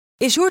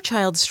Is your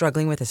child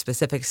struggling with a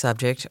specific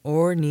subject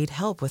or need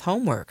help with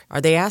homework?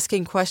 Are they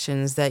asking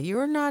questions that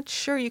you're not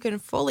sure you can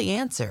fully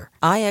answer?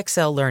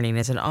 IXL Learning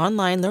is an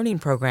online learning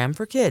program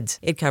for kids.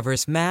 It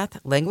covers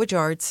math, language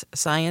arts,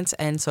 science,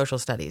 and social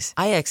studies.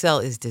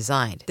 IXL is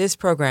designed. This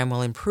program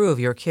will improve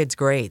your kids'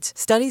 grades.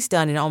 Studies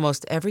done in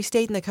almost every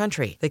state in the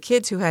country. The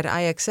kids who had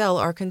IXL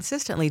are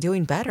consistently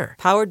doing better.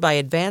 Powered by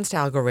advanced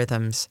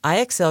algorithms,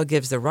 IXL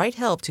gives the right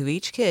help to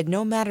each kid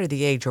no matter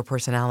the age or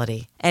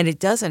personality. And it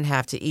doesn't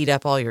have to eat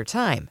up all your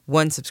time.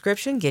 One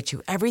subscription gets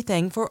you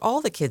everything for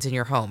all the kids in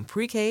your home,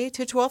 pre-K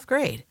to 12th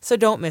grade. So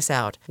don't miss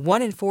out.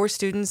 1 in 4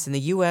 students in the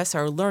U.S.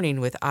 are learning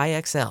with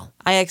IXL.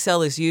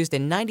 IXL is used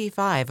in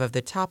 95 of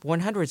the top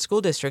 100 school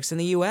districts in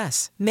the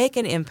U.S. Make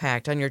an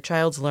impact on your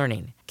child's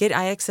learning. Get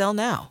IXL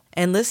now.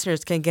 And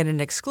listeners can get an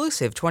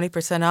exclusive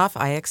 20% off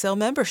IXL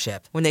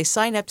membership when they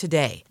sign up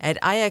today at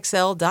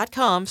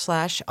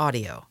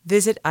IXL.com/audio.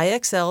 Visit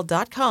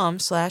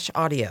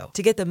IXL.com/audio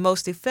to get the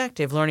most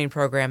effective learning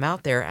program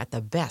out there at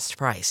the best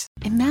price.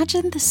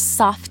 Imagine the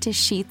softest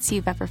sheets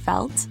you've ever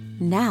felt.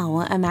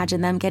 Now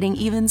imagine them getting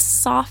even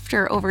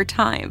softer over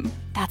time.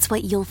 That's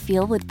what you'll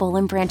feel with Boll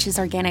 & Branch's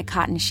organic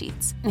cotton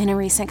sheets. In a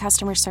recent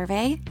customer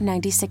survey,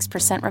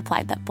 96%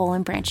 replied that Boll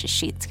 & Branch's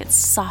sheets get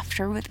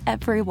softer with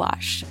every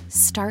wash.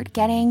 Start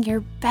getting your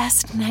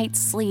best night's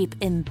sleep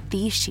in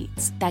these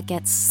sheets that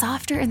get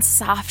softer and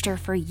softer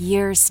for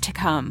years to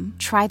come.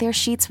 Try their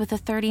sheets with a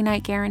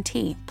 30-night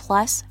guarantee,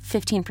 plus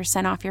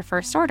 15% off your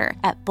first order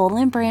at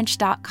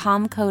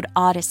bollandbranch.com code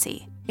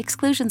Odyssey.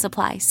 Exclusions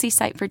apply. See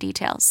site for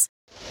details.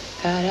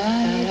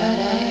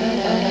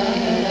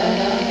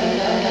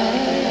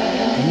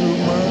 You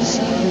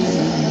must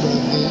remember,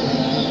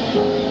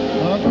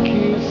 a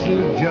kiss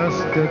is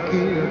just a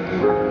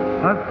kiss,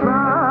 a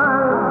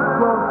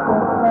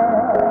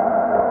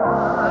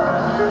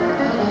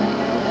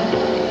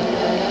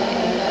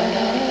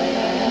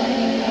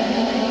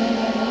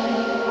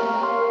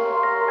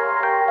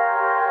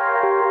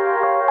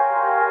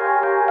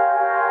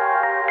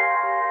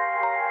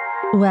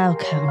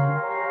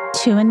Welcome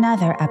to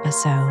another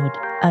episode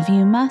of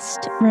You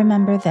Must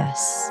Remember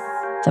This,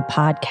 the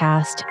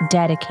podcast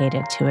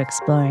dedicated to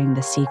exploring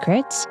the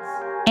secrets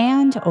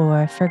and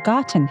or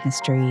forgotten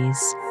histories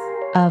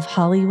of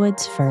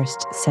Hollywood's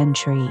first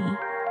century.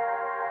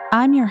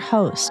 I'm your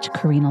host,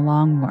 Karina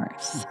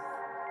Longworth,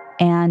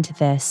 and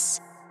this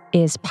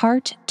is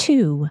part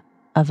 2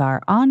 of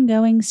our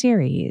ongoing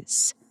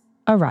series,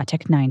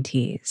 Erotic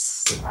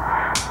 90's.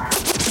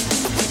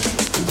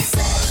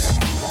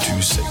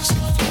 Too sexy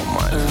for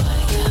my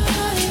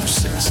love. Too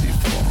sexy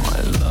for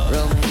my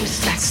love.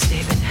 Just sex,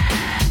 David.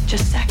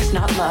 Just sex,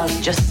 not love,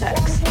 just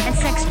sex. And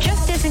sex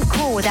just isn't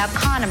cool without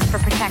condoms for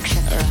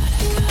protection.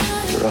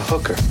 You're a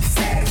hooker.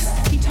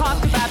 He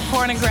talked about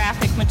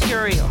pornographic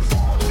materials.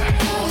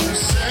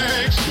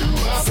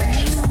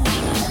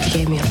 He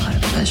gave me a lot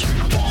of pleasure.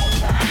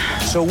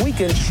 So we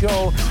can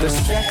show the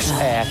sex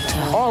act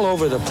all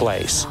over the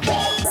place.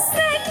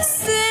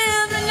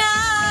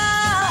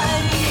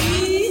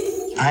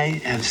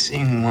 I have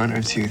seen 1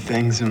 or 2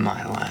 things in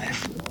my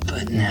life,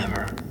 but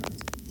never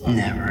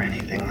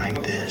anything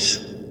like this.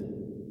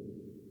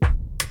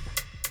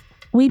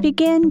 We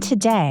begin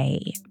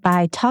today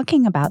by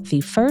talking about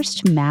the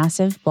first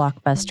massive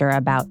blockbuster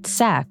about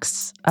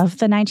sex of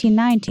the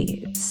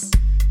 1990s.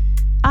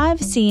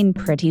 I've seen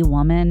Pretty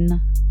Woman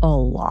a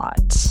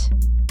lot.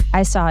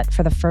 I saw it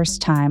for the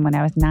first time when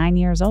I was 9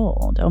 years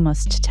old,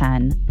 almost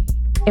 10.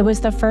 It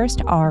was the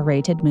first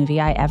R-rated movie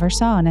I ever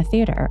saw in a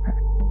theater.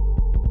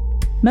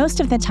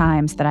 Most of the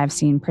times that I've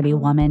seen Pretty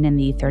Woman in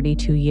the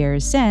 32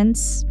 years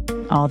since,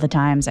 all the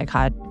times I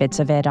caught bits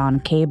of it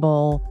on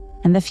cable,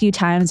 and the few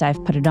times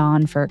I've put it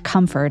on for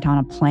comfort on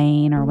a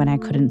plane or when I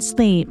couldn't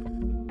sleep,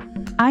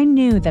 I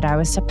knew that I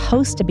was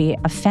supposed to be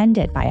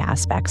offended by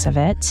aspects of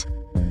it,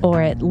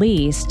 or at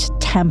least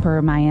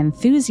temper my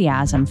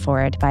enthusiasm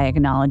for it by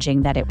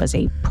acknowledging that it was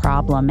a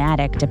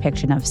problematic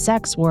depiction of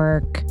sex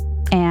work.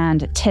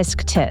 And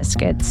tisk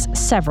tisk, it's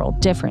several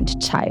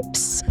different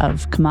types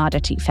of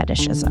commodity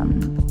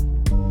fetishism.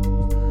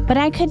 But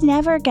I could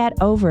never get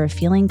over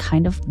feeling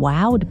kind of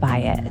wowed by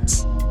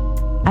it.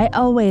 I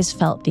always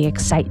felt the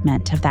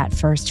excitement of that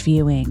first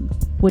viewing,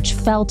 which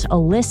felt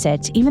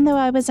illicit even though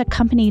I was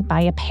accompanied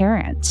by a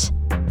parent.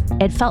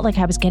 It felt like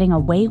I was getting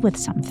away with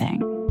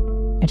something.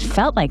 It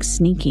felt like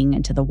sneaking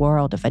into the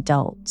world of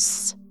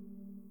adults.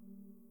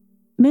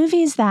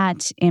 Movies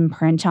that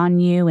imprint on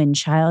you in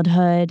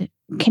childhood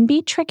can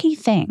be tricky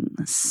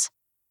things.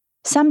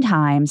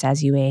 Sometimes,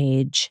 as you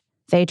age,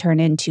 they turn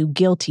into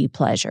guilty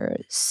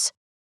pleasures.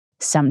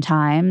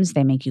 Sometimes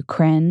they make you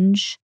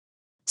cringe.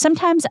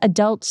 Sometimes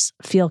adults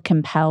feel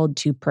compelled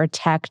to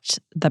protect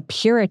the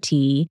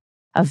purity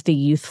of the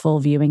youthful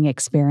viewing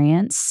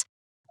experience,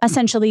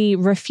 essentially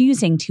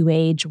refusing to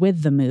age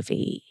with the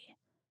movie.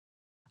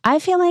 I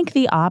feel like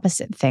the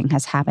opposite thing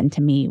has happened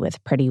to me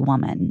with Pretty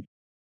Woman.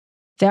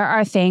 There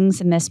are things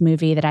in this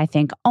movie that I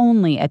think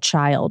only a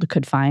child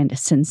could find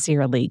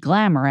sincerely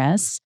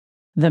glamorous.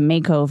 The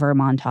makeover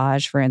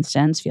montage, for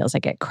instance, feels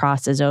like it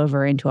crosses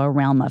over into a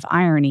realm of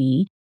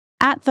irony,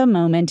 At the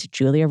moment,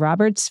 Julia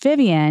Roberts'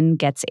 Vivian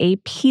gets a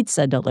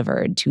pizza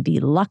delivered to the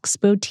luxe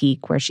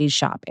boutique where she's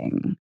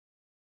shopping.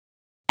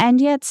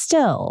 And yet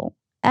still,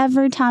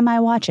 every time I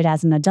watch it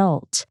as an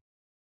adult,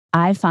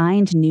 I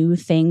find new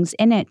things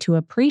in it to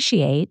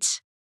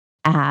appreciate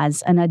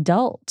as an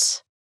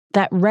adult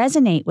that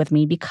resonate with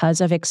me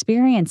because of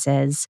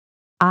experiences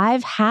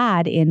I've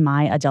had in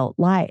my adult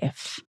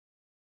life.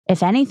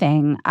 If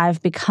anything,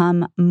 I've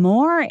become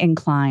more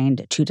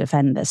inclined to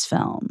defend this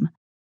film,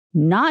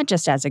 not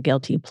just as a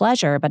guilty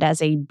pleasure, but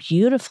as a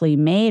beautifully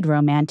made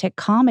romantic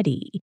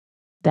comedy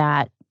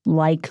that,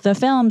 like the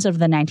films of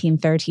the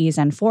 1930s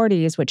and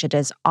 40s, which it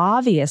is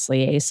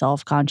obviously a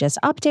self-conscious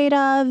update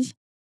of,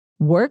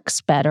 works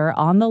better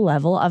on the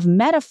level of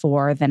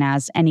metaphor than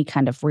as any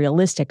kind of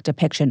realistic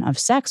depiction of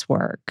sex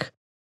work.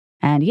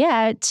 And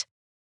yet,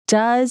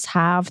 does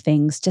have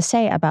things to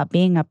say about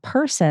being a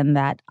person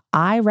that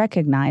I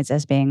recognize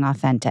as being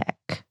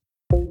authentic.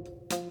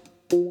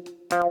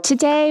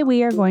 Today,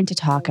 we are going to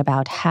talk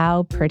about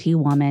how Pretty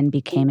Woman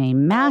became a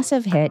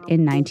massive hit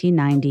in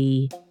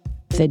 1990,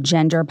 the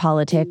gender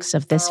politics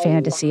of this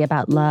fantasy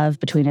about love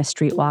between a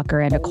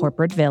streetwalker and a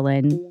corporate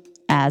villain,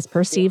 as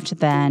perceived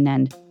then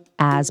and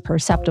as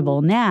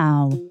perceptible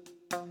now,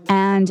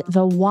 and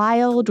the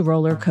wild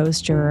roller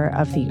coaster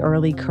of the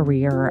early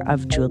career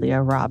of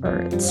Julia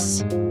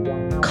Roberts.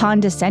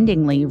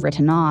 Condescendingly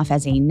written off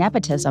as a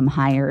nepotism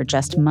hire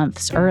just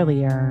months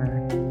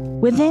earlier,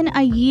 within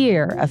a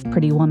year of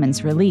Pretty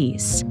Woman's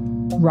release,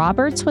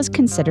 Roberts was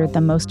considered the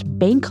most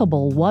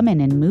bankable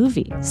woman in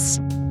movies,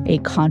 a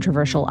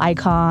controversial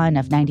icon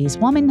of 90s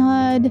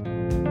womanhood,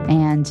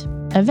 and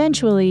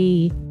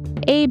eventually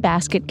a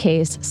basket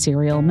case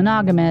serial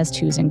monogamist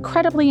whose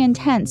incredibly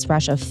intense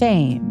rush of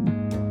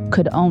fame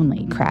could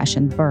only crash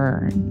and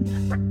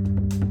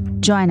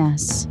burn. Join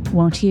us,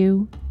 won't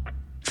you,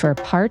 for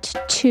part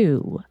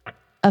 2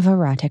 of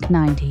Erotic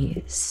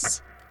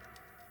 90's.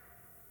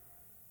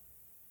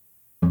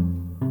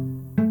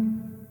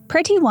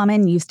 Pretty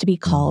Woman used to be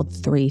called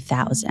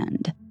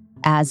 3000,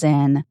 as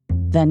in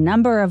the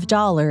number of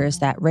dollars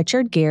that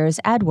Richard Gere's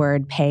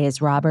Edward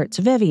pays Robert's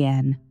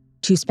Vivian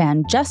to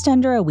spend just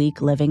under a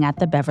week living at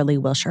the Beverly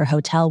Wilshire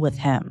Hotel with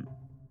him.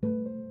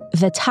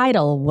 The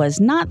title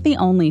was not the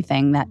only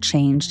thing that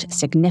changed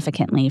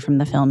significantly from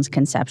the film's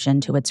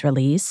conception to its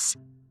release.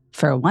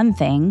 For one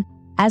thing,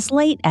 as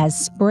late as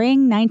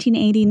spring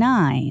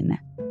 1989,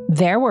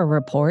 there were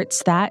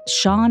reports that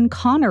Sean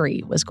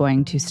Connery was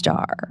going to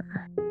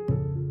star.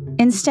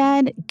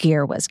 Instead,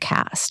 Gere was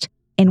cast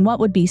in what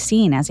would be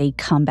seen as a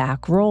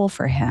comeback role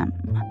for him.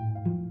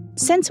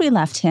 Since we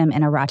left him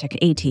in Erotic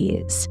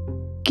 80's,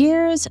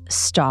 Gere's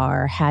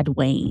star had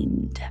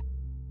waned.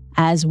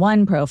 As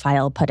one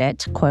profile put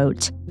it,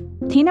 quote,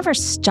 "He never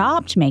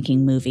stopped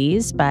making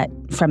movies, but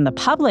from the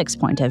public's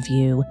point of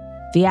view,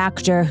 the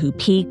actor who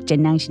peaked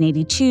in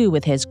 1982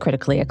 with his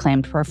critically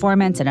acclaimed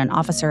performance in An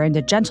Officer and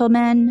a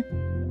Gentleman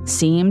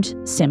seemed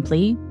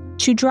simply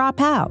to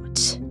drop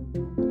out."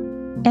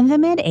 In the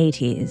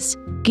mid-80s,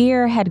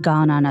 Gere had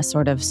gone on a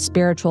sort of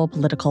spiritual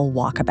political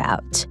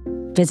walkabout,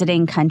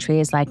 visiting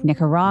countries like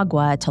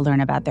Nicaragua to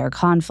learn about their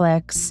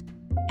conflicts,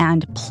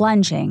 and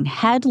plunging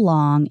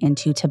headlong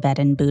into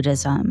Tibetan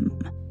Buddhism.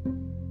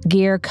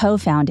 Gere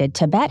co-founded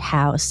Tibet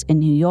House in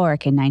New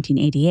York in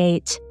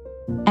 1988,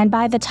 and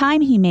by the time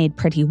he made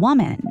Pretty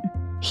Woman,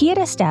 he had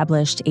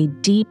established a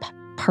deep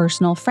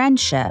personal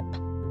friendship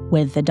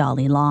with the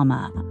Dalai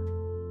Lama.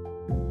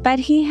 But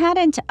he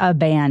hadn't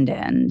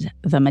abandoned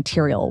the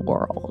material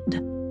world.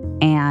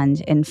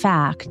 And in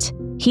fact,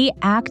 he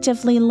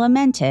actively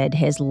lamented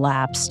his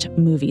lapsed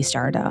movie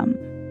stardom.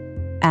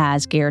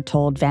 As Gere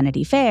told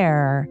Vanity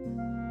Fair,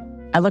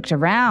 "I looked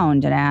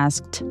around and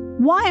asked,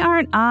 why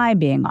aren't I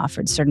being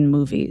offered certain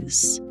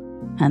movies?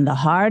 And the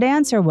hard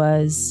answer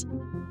was,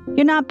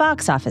 you're not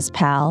box office,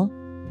 pal.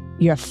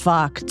 You're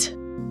fucked."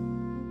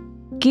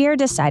 Gere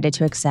decided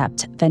to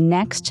accept the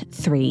next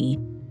 3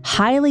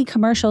 highly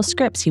commercial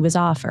scripts he was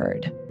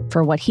offered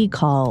for what he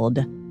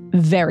called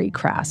very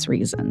crass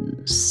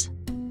reasons.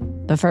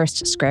 The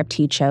first script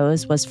he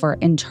chose was for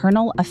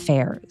Internal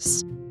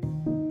Affairs,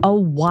 a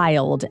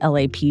wild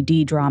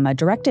LAPD drama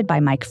directed by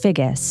Mike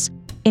Figgis,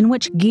 in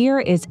which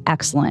Gere is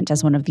excellent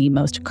as one of the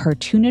most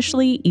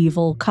cartoonishly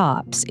evil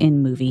cops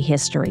in movie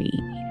history.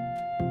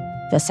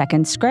 The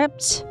second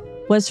script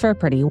was for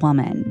Pretty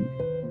Woman.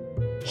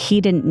 He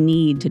didn't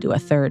need to do a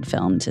third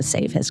film to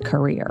save his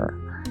career.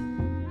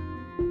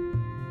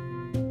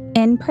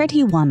 In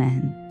Pretty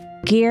Woman,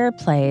 Gere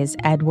plays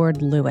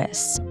Edward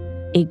Lewis,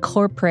 a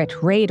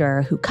corporate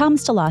raider who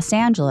comes to Los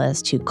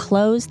Angeles to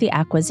close the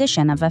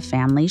acquisition of a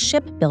family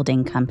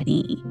shipbuilding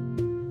company,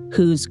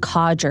 whose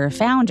codger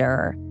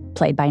founder,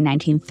 played by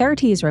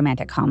 1930s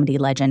romantic comedy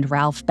legend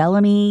Ralph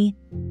Bellamy,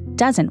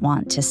 doesn't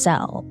want to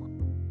sell.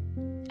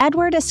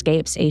 Edward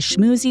escapes a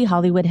schmoozy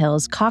Hollywood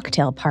Hills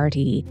cocktail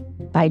party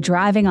by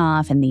driving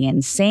off in the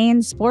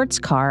insane sports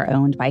car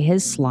owned by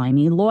his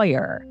slimy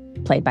lawyer,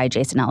 played by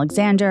Jason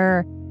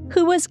Alexander,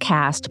 who was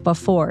cast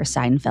before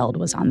Seinfeld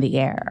was on the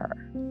air.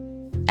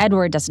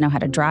 Edward doesn't know how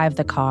to drive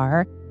the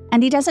car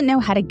and he doesn't know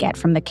how to get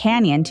from the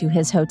canyon to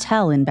his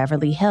hotel in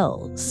Beverly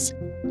Hills.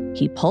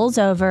 He pulls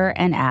over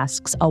and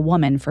asks a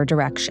woman for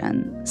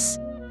directions.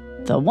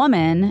 The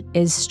woman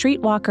is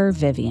streetwalker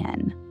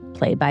Vivian,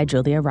 played by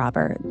Julia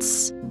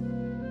Roberts.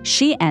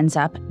 She ends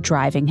up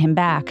driving him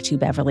back to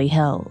Beverly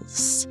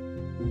Hills.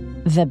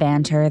 The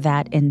banter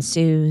that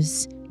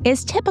ensues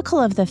is typical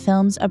of the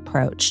film's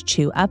approach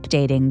to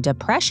updating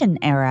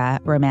Depression-era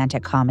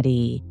romantic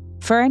comedy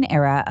for an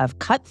era of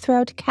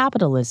cutthroat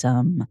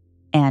capitalism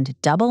and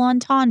double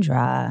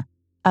entendre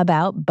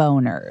about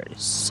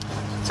boners.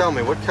 Tell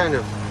me, what kind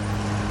of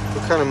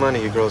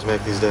money you girls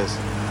make these days?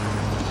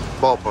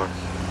 Ballpark.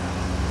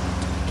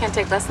 Can't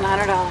take less than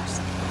 $100.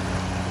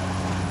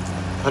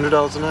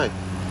 $100 a night?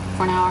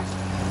 For an hour.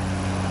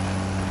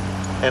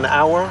 An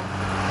hour?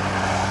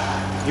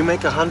 You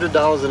make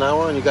 $100 an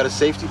hour and you got a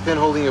safety pin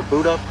holding your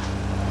boot up?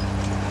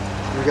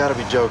 You gotta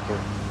be joking.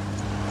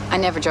 I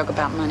never joke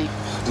about money.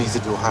 Neither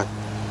do I.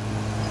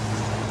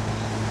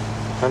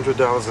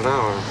 $100 an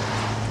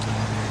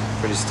hour.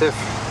 Pretty stiff.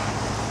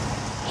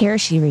 Here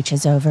she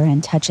reaches over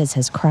and touches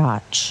his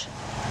crotch.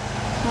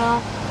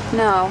 Well,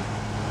 no.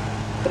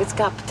 But it's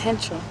got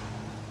potential.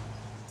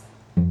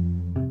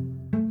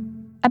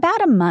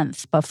 About a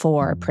month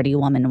before Pretty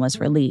Woman was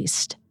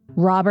released,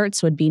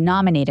 Roberts would be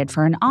nominated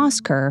for an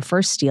Oscar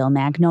for Steel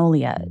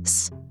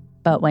Magnolias.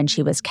 But when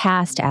she was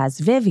cast as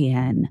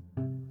Vivian,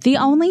 the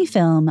only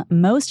film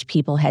most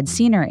people had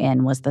seen her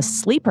in was the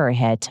sleeper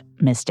hit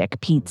Mystic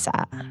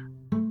Pizza.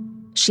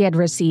 She had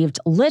received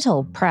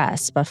little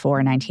press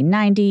before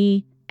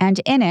 1990,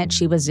 and in it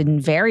she was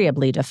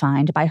invariably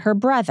defined by her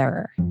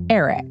brother,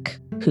 Eric,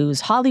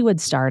 whose Hollywood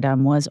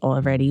stardom was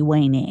already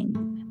waning.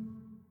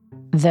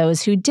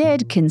 Those who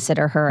did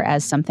consider her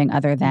as something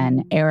other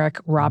than Eric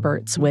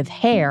Roberts with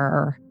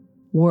hair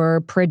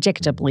were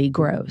predictably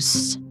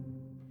gross.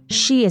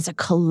 She is a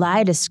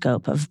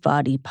kaleidoscope of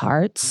body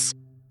parts,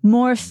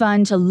 more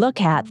fun to look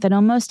at than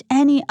almost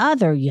any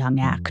other young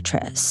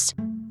actress,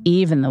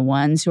 even the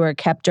ones who are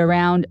kept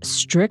around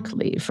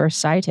strictly for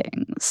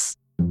sightings,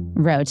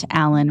 wrote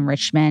Alan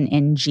Richman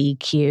in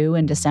GQ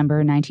in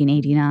December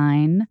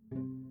 1989.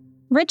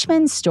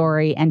 Richman's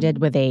story ended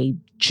with a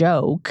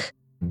joke,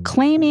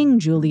 claiming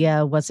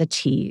Julia was a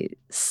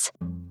tease.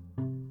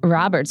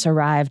 Roberts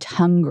arrived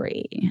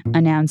hungry,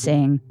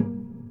 announcing,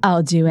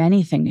 "I'll do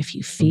anything if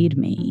you feed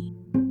me.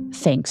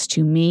 Thanks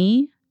to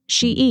me,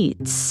 she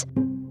eats.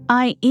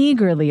 I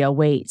eagerly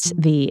await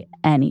the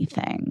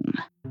anything.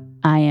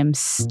 I am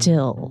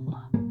still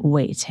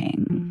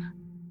waiting."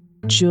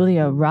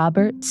 Julia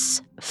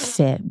Roberts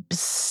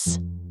fibs.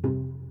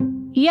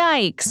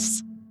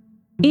 Yikes!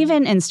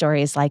 Even in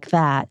stories like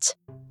that,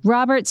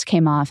 Roberts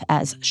came off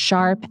as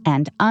sharp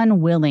and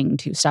unwilling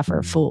to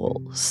suffer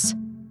fools.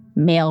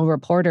 Male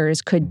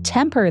reporters could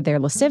temper their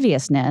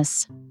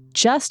lasciviousness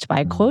just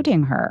by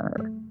quoting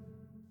her.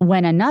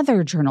 When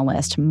another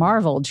journalist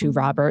marveled to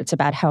Roberts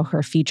about how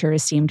her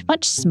features seemed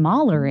much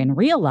smaller in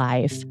real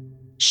life,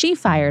 she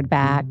fired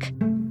back,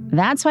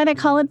 "That's why they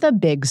call it the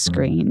big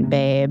screen,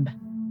 babe."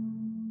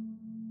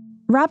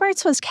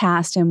 Roberts was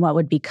cast in what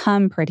would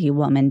become Pretty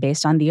Woman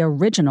based on the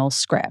original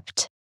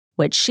script,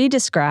 which she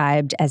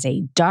described as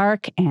a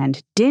dark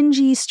and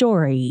dingy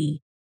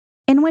story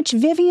in which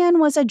Vivian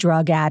was a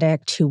drug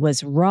addict who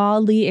was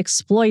rawly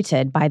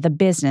exploited by the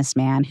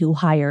businessman who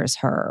hires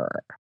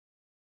her.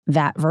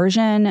 That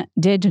version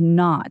did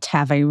not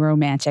have a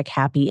romantic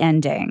happy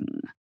ending.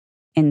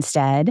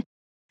 Instead,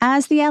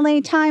 as the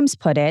LA Times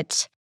put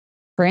it,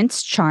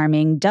 Prince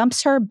Charming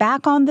dumps her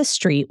back on the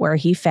street where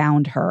he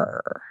found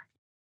her.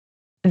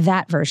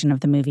 That version of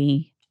the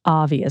movie,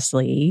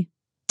 obviously,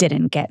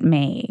 didn't get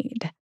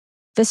made.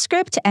 The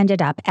script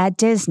ended up at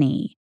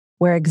Disney,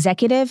 where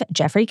executive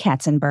Jeffrey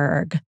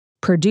Katzenberg,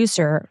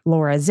 producer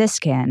Laura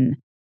Ziskin,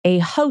 a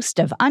host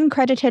of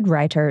uncredited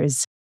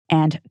writers,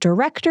 and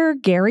director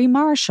Gary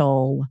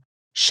Marshall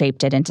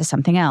shaped it into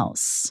something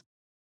else.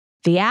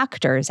 The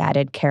actors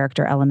added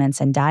character elements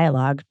and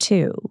dialogue,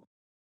 too.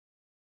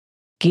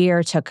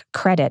 Gere took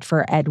credit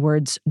for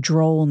Edward's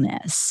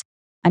drollness,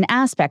 an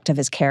aspect of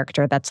his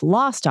character that's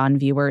lost on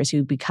viewers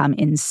who become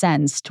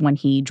incensed when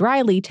he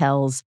dryly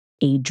tells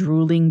a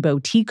drooling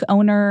boutique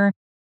owner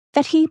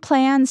that he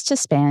plans to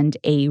spend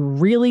a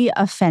really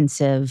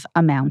offensive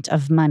amount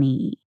of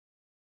money.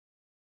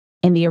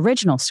 In the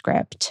original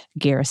script,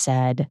 Gere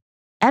said,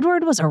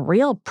 Edward was a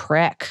real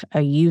prick,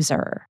 a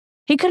user.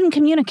 He couldn't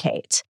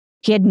communicate.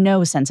 He had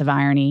no sense of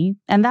irony,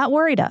 and that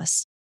worried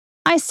us.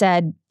 I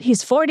said,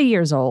 he's 40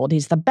 years old.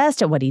 He's the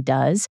best at what he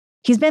does.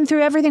 He's been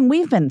through everything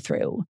we've been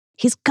through.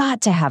 He's got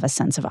to have a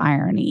sense of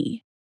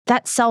irony.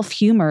 That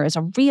self-humor is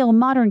a real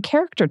modern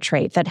character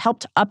trait that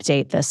helped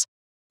update this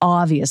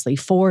obviously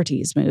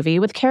 40s movie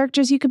with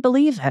characters you could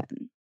believe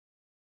in.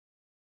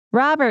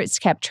 Roberts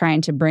kept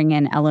trying to bring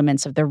in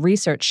elements of the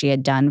research she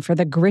had done for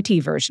the gritty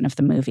version of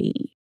the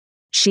movie.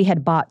 She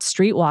had bought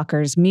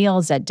streetwalkers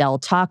meals at Del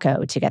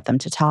Taco to get them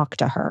to talk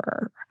to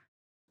her.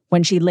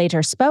 When she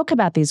later spoke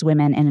about these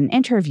women in an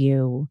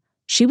interview,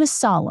 she was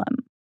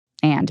solemn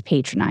and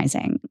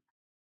patronizing.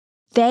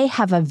 They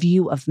have a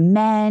view of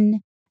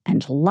men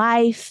and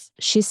life,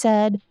 she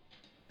said,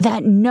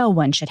 that no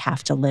one should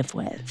have to live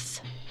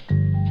with.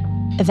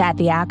 That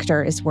the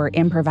actors were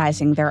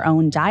improvising their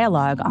own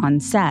dialogue on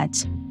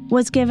set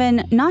was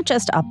given not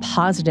just a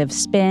positive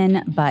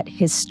spin, but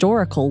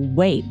historical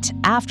weight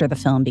after the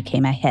film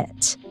became a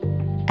hit.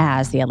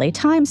 As the LA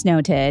Times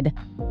noted,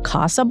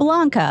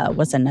 Casablanca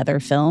was another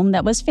film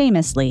that was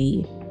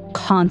famously,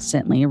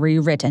 constantly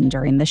rewritten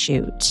during the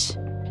shoot.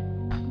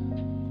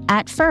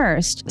 At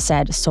first,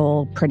 said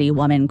sole Pretty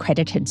Woman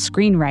credited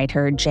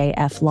screenwriter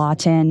J.F.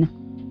 Lawton,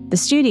 the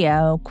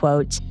studio,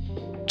 quote,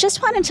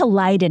 just wanted to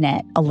lighten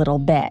it a little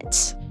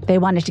bit. They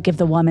wanted to give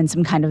the woman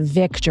some kind of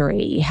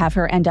victory, have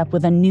her end up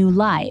with a new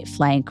life,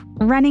 like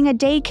running a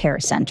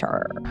daycare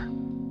center.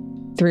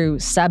 Through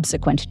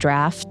subsequent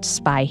drafts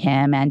by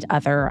him and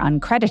other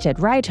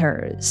uncredited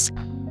writers,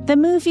 the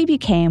movie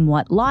became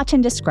what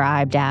Lawton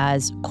described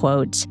as,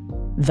 quote,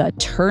 the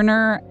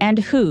Turner and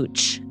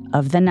Hooch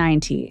of the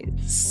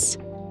 90s.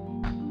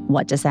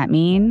 What does that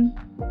mean?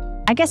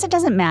 I guess it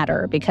doesn't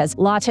matter because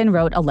Lawton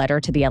wrote a letter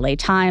to the LA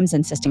Times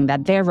insisting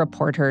that their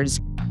reporters'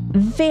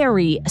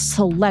 very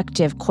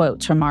selective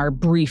quotes from our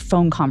brief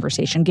phone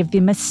conversation give the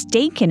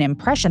mistaken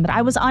impression that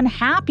I was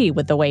unhappy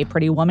with the way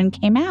Pretty Woman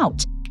came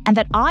out and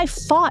that I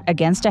fought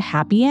against a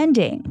happy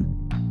ending.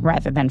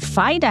 Rather than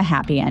fight a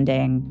happy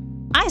ending,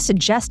 I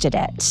suggested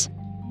it.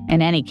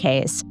 In any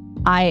case,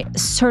 I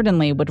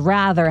certainly would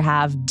rather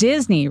have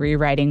Disney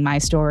rewriting my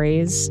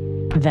stories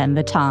than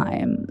the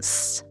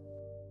Times.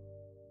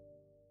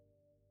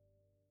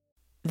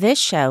 This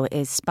show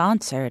is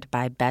sponsored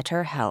by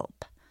BetterHelp.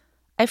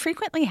 I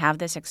frequently have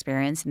this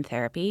experience in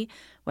therapy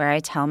where I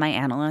tell my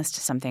analyst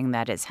something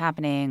that is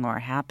happening or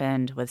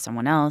happened with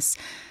someone else,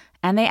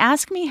 and they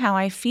ask me how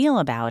I feel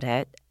about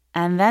it,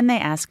 and then they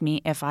ask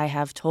me if I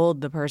have told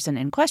the person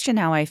in question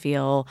how I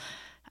feel,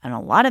 and a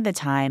lot of the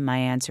time my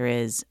answer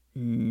is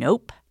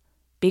nope,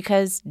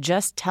 because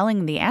just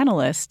telling the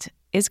analyst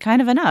is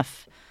kind of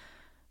enough.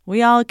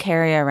 We all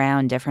carry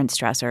around different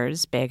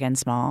stressors, big and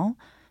small.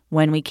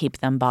 When we keep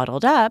them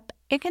bottled up,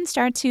 it can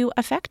start to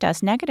affect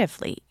us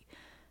negatively.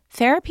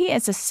 Therapy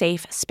is a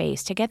safe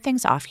space to get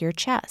things off your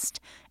chest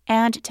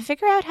and to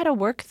figure out how to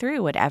work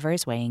through whatever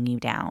is weighing you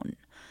down.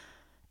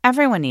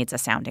 Everyone needs a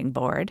sounding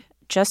board.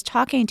 Just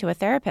talking to a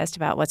therapist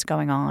about what's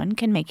going on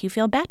can make you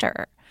feel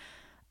better.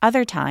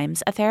 Other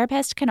times, a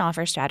therapist can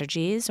offer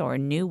strategies or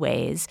new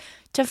ways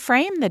to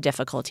frame the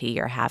difficulty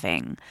you're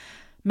having.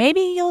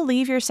 Maybe you'll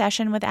leave your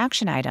session with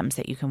action items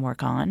that you can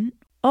work on,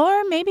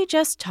 or maybe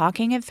just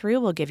talking it through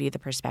will give you the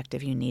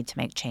perspective you need to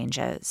make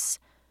changes.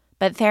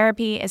 But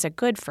therapy is a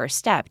good first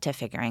step to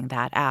figuring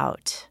that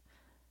out.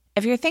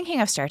 If you're thinking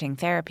of starting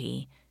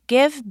therapy,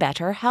 give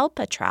BetterHelp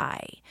a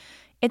try.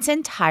 It's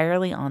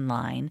entirely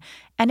online,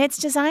 and it's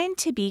designed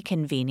to be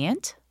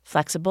convenient,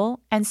 flexible,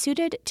 and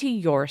suited to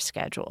your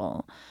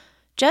schedule.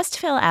 Just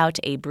fill out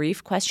a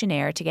brief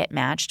questionnaire to get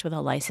matched with a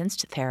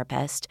licensed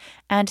therapist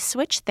and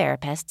switch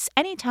therapists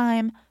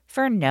anytime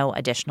for no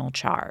additional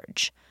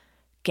charge.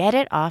 Get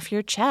it off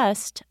your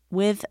chest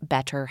with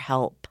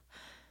BetterHelp.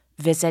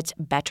 Visit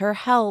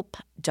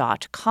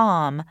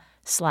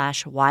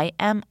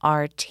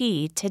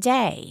betterhelp.com/YMRT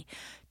today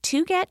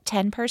to get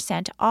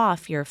 10%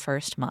 off your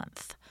first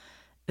month.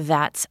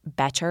 That's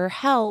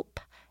BetterHelp,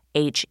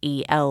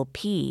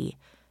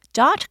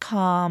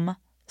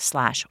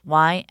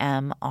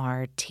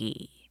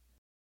 HELP.com/YMRT.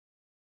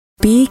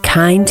 Be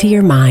kind to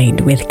your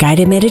mind with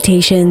guided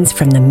meditations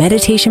from the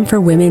Meditation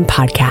for Women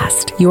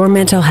podcast. Your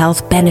mental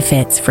health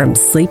benefits from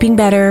sleeping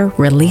better,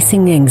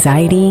 releasing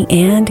anxiety,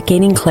 and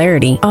gaining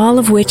clarity, all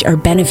of which are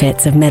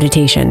benefits of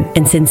meditation.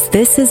 And since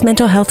this is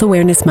Mental Health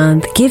Awareness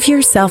Month, give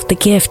yourself the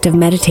gift of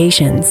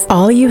meditations.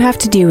 All you have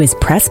to do is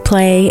press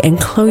play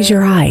and close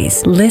your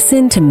eyes.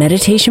 Listen to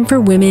Meditation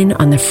for Women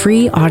on the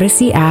free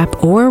Odyssey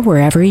app or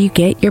wherever you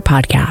get your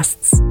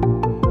podcasts.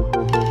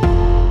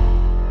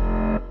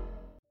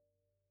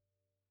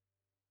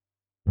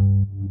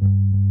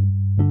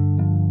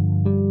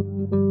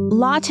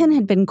 Lawton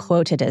had been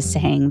quoted as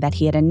saying that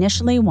he had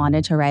initially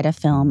wanted to write a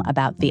film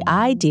about the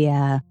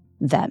idea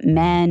that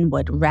men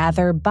would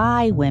rather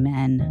buy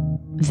women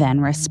than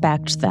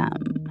respect them.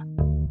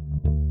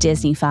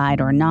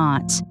 Disney-fied or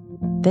not,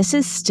 this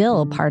is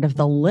still part of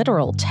the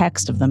literal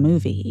text of the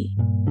movie.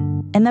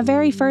 In the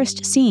very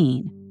first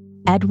scene,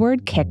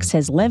 Edward kicks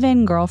his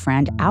live-in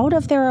girlfriend out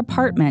of their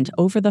apartment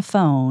over the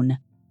phone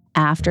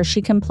after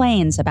she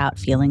complains about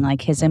feeling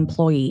like his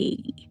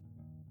employee.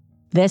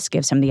 This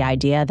gives him the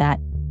idea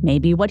that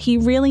maybe what he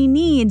really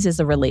needs is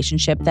a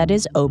relationship that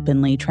is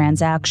openly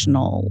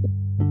transactional.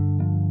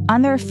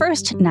 On their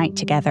first night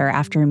together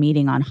after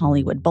meeting on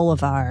Hollywood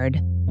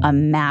Boulevard, a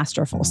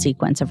masterful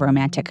sequence of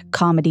romantic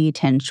comedy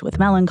tinged with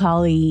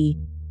melancholy,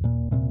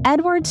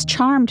 Edward's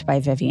charmed by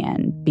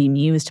Vivian,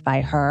 bemused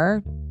by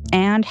her,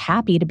 and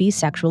happy to be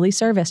sexually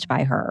serviced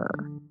by her.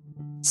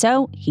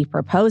 So he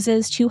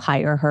proposes to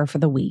hire her for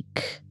the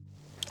week.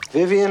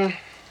 Vivian,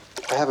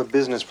 I have a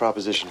business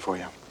proposition for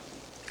you.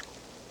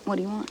 What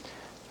do you want?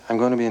 I'm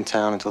going to be in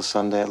town until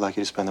Sunday. I'd like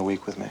you to spend the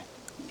week with me.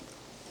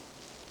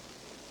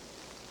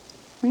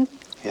 Really?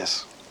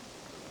 Yes.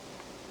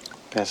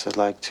 Yes, I'd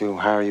like to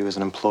hire you as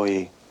an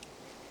employee.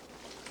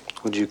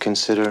 Would you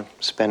consider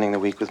spending the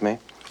week with me?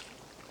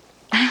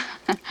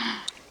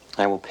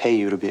 I will pay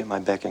you to be at my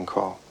beck and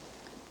call.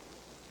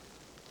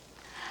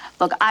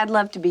 Look, I'd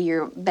love to be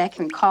your beck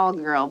and call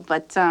girl,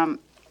 but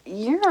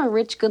you're a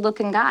rich,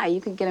 good-looking guy. You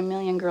could get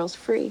 1,000,000 girls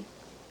free.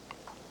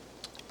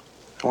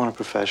 I want a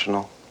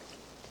professional.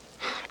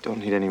 I don't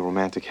need any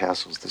romantic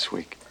hassles this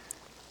week.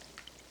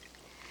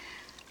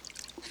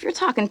 If you're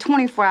talking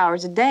 24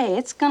 hours a day,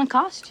 it's gonna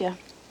cost you.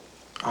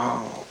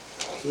 Oh,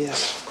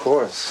 yes, of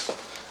course.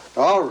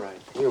 All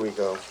right, here we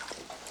go.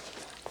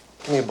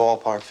 Give me a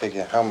ballpark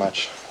figure. How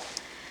much?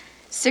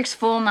 6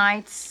 full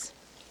nights,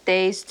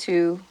 days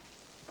to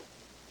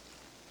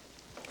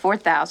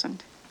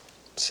 4,000.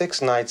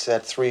 6 nights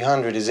at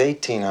 300 is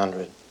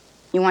 1,800.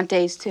 You want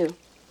days too?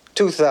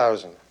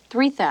 2,000.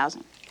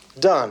 3,000.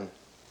 Done.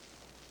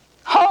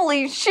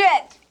 Holy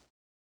shit!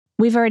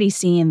 We've already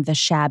seen the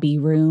shabby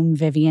room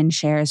Vivian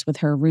shares with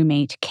her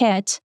roommate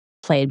Kit,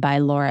 played by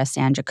Laura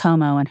San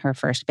Giacomo in her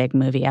first big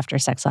movie after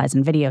Sex, Lies,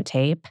 and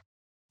Videotape.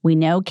 We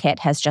know Kit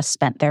has just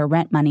spent their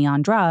rent money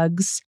on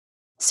drugs,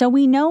 so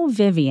we know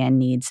Vivian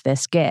needs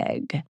this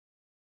gig.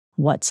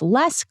 What's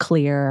less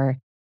clear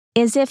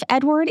is if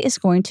Edward is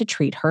going to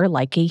treat her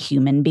like a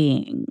human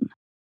being.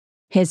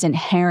 His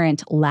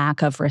inherent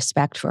lack of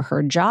respect for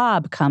her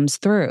job comes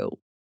through,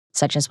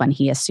 such as when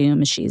he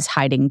assumes she's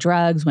hiding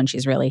drugs when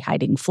she's really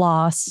hiding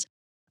floss,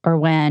 or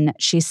when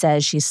she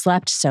says she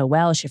slept so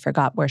well she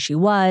forgot where she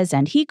was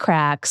and he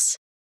cracks,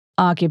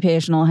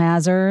 occupational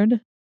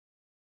hazard.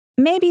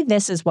 Maybe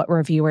this is what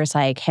reviewers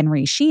like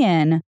Henry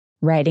Sheehan,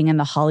 writing in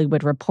The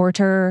Hollywood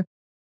Reporter,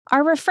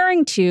 are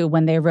referring to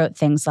when they wrote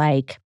things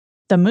like,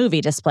 the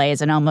movie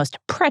displays an almost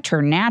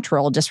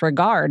preternatural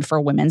disregard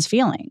for women's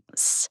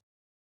feelings.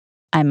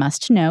 I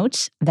must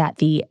note that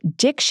the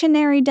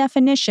dictionary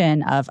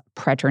definition of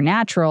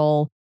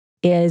preternatural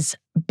is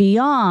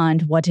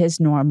beyond what is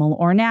normal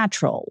or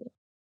natural,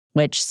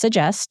 which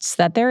suggests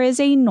that there is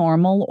a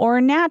normal or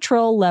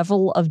natural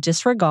level of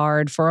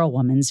disregard for a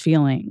woman's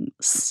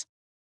feelings.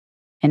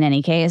 In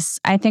any case,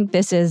 I think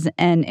this is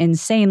an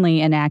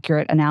insanely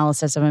inaccurate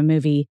analysis of a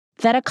movie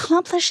that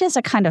accomplishes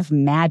a kind of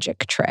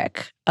magic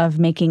trick of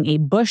making a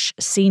Bush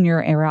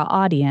Senior-era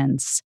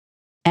audience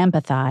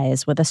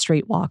empathize with a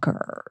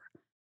streetwalker.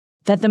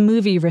 That the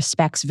movie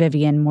respects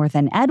Vivian more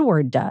than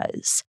Edward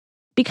does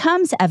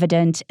becomes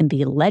evident in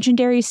the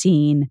legendary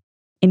scene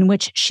in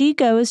which she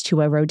goes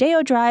to a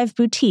Rodeo Drive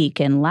boutique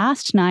in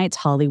last night's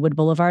Hollywood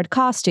Boulevard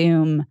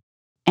costume,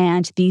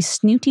 and the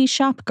snooty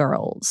shop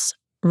girls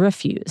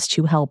refuse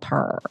to help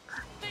her.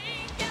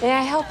 May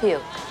I help you?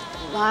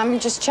 I'm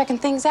just checking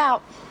things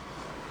out.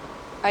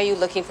 Are you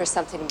looking for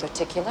something in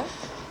particular?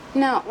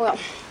 No, well,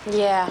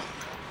 yeah.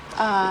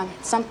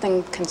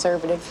 Something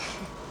conservative.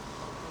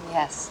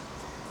 Yes.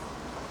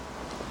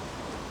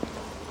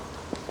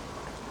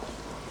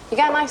 You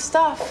got nice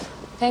stuff.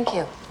 Thank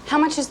you. How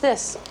much is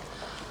this?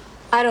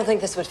 I don't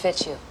think this would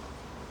fit you.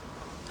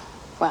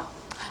 Well,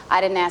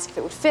 I didn't ask if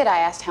it would fit. I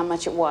asked how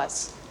much it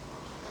was.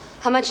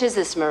 How much is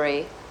this,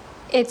 Marie?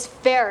 It's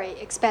very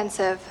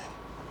expensive.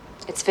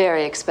 It's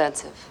very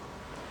expensive.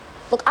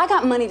 Look, I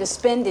got money to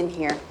spend in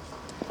here.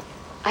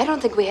 I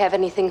don't think we have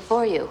anything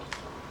for you.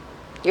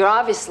 You're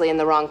obviously in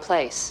the wrong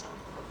place.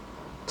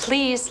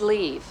 Please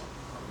leave.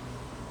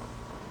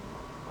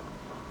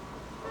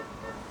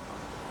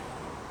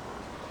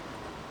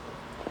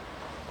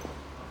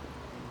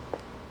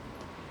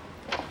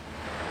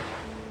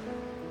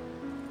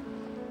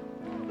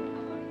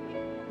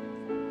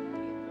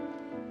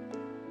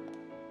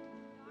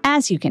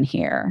 As you can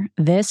hear,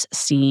 this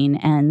scene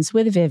ends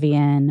with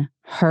Vivian,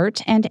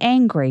 hurt and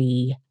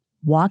angry,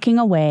 walking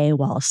away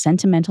while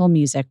sentimental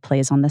music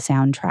plays on the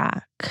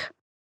soundtrack.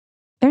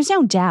 There's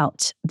no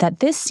doubt that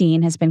this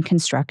scene has been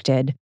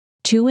constructed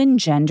to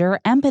engender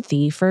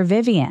empathy for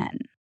Vivian.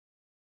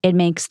 It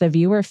makes the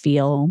viewer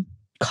feel,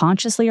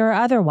 consciously or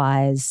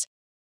otherwise,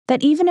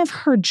 that even if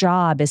her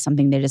job is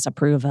something they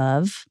disapprove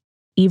of,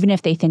 even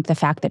if they think the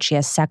fact that she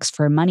has sex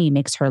for money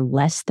makes her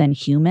less than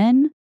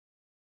human,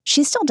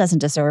 she still doesn't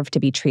deserve to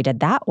be treated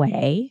that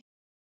way.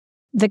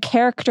 The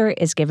character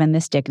is given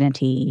this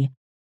dignity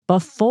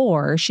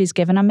before she's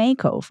given a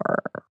makeover.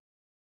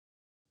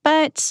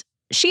 But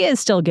she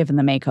is still given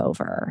the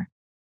makeover.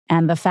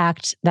 And the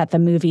fact that the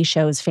movie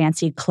shows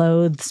fancy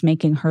clothes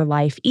making her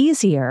life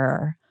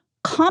easier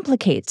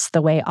complicates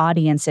the way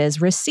audiences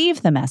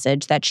receive the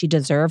message that she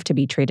deserved to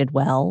be treated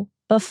well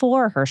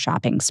before her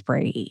shopping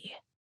spree.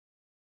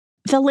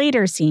 The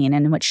later scene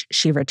in which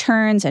she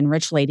returns in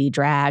rich lady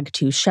drag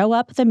to show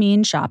up the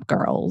mean shop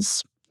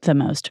girls, the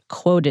most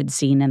quoted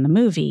scene in the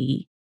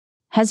movie,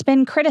 has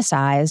been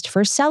criticized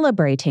for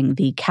celebrating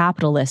the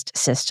capitalist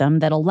system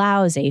that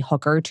allows a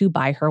hooker to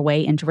buy her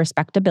way into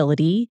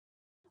respectability,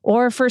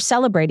 or for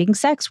celebrating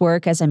sex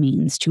work as a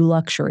means to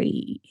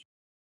luxury.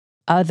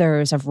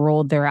 Others have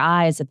rolled their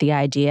eyes at the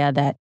idea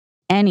that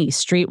any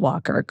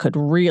streetwalker could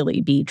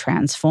really be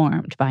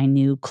transformed by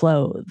new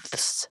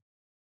clothes.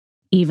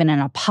 Even in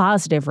a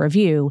positive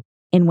review,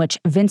 in which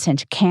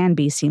Vincent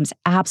Canby seems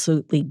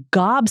absolutely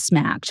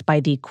gobsmacked by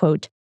the,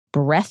 quote,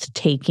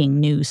 breathtaking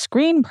new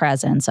screen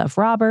presence of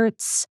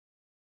Roberts,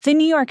 the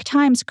New York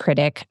Times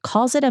critic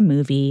calls it a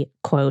movie,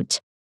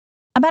 quote,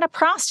 about a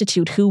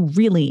prostitute who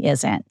really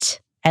isn't,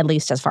 at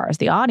least as far as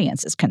the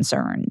audience is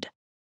concerned.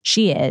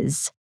 She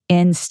is,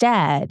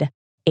 instead,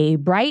 a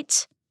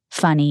bright,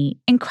 funny,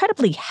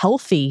 incredibly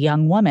healthy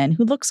young woman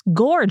who looks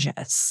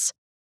gorgeous.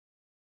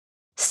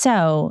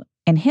 So,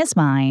 in his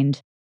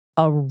mind,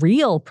 a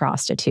real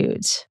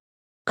prostitute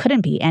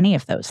couldn't be any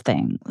of those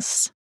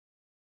things.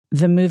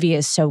 The movie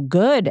is so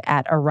good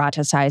at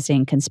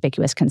eroticizing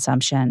conspicuous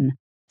consumption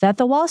that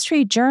the Wall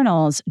Street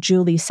Journal's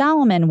Julie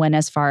Salomon went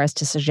as far as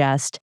to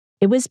suggest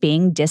it was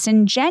being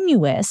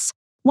disingenuous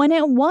when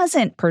it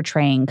wasn't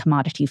portraying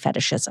commodity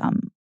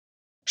fetishism.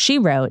 She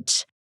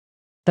wrote,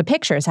 "The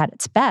picture is at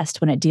its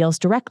best when it deals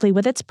directly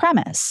with its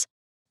premise,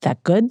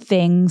 that good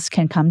things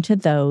can come to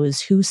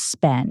those who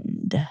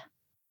spend."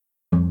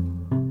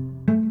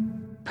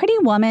 Pretty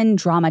Woman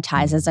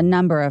dramatizes a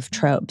number of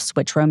tropes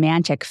which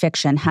romantic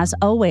fiction has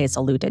always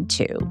alluded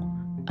to.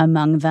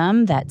 Among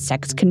them, that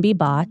sex can be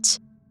bought,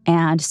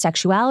 and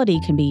sexuality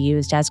can be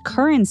used as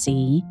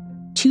currency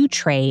to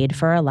trade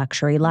for a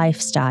luxury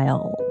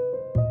lifestyle.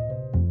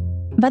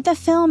 But the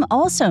film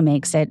also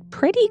makes it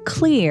pretty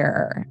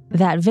clear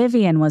that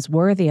Vivian was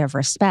worthy of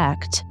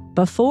respect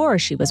before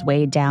she was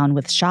weighed down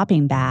with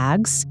shopping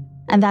bags,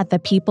 and that the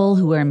people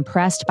who were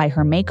impressed by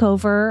her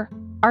makeover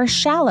are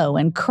shallow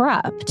and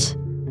corrupt,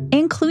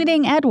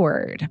 including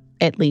Edward,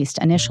 at least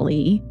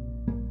initially.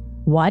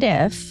 What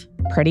if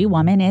Pretty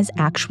Woman is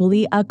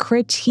actually a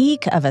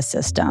critique of a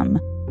system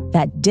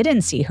that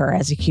didn't see her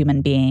as a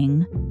human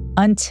being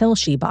until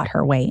she bought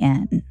her way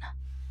in?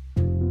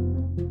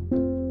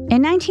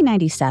 In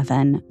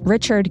 1997,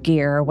 Richard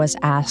Gere was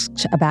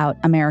asked about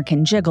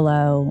American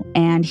Gigolo,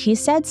 and he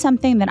said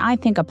something that I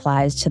think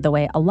applies to the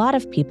way a lot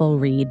of people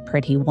read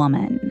Pretty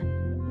Woman.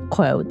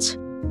 Quote,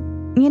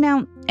 "You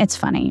know, it's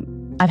funny.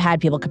 I've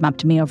had people come up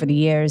to me over the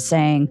years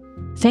saying,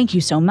 'Thank you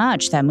so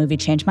much, that movie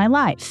changed my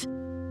life.'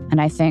 And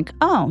I think,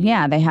 oh,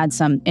 yeah, they had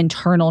some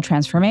internal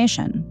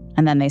transformation.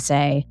 And then they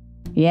say,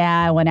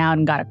 yeah, I went out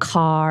and got a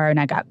car,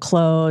 and I got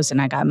clothes,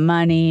 and I got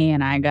money,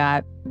 and I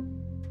got..."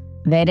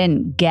 They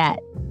didn't get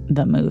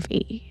the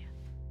movie.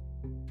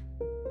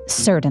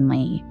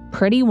 Certainly,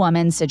 Pretty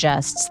Woman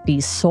suggests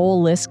the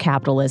soulless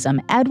capitalism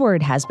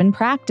Edward has been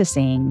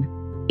practicing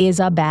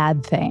is a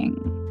bad thing.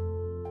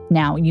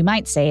 Now, you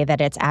might say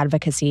that its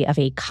advocacy of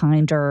a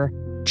kinder,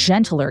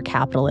 gentler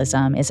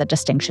capitalism is a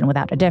distinction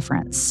without a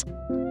difference.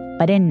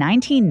 But in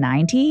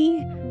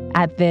 1990,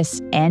 at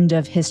this end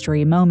of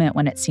history moment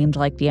when it seemed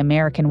like the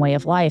American way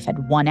of life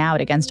had won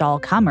out against all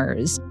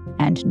comers,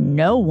 and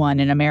no one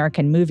in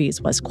American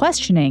movies was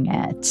questioning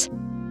it,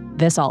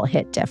 this all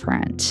hit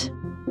different.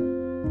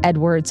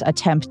 Edward's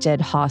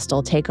attempted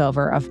hostile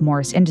takeover of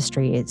Morse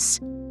Industries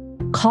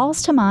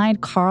calls to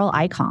mind Carl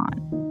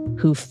Icahn,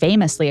 who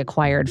famously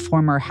acquired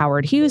former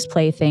Howard Hughes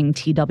plaything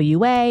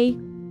TWA,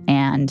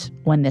 and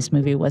when this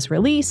movie was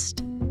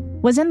released,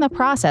 was in the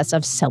process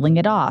of selling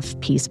it off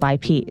piece by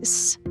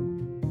piece.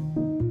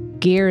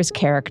 Gere's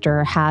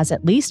character has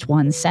at least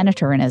one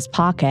senator in his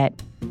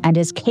pocket and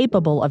is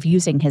capable of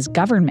using his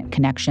government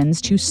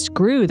connections to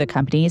screw the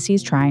companies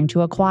he's trying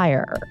to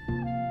acquire.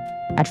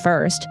 At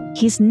first,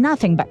 he's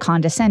nothing but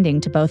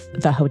condescending to both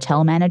the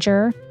hotel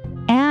manager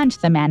and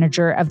the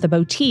manager of the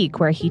boutique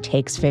where he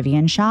takes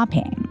Vivian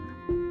shopping.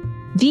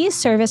 These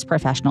service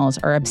professionals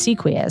are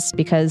obsequious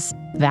because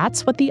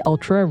that's what the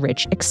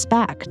ultra-rich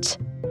expect.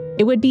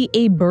 It would be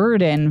a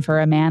burden for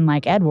a man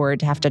like Edward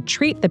to have to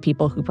treat the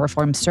people who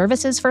perform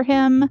services for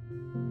him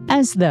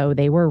as though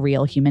they were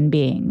real human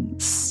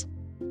beings.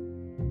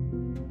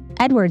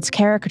 Edward's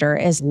character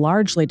is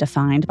largely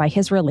defined by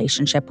his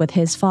relationship with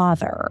his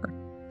father,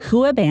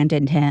 who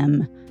abandoned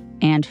him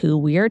and who,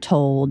 we are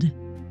told,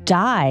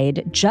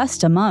 died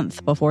just a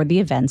month before the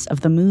events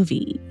of the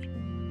movie.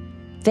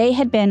 They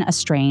had been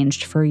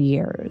estranged for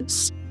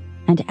years,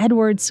 and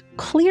Edward's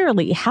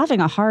clearly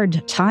having a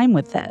hard time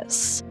with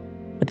this,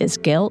 with his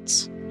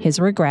guilt, his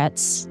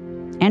regrets,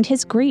 and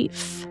his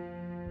grief.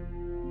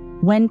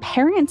 When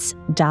parents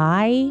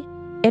die,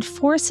 it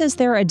forces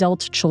their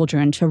adult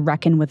children to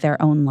reckon with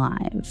their own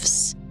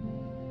lives.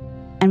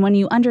 And when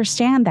you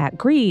understand that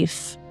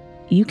grief,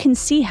 you can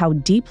see how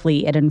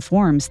deeply it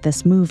informs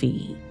this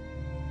movie.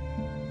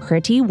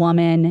 Pretty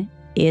Woman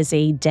is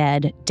a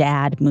dead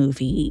dad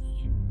movie.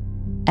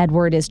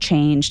 Edward is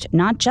changed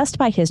not just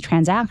by his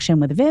transaction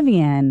with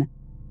Vivian,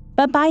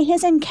 but by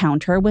his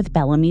encounter with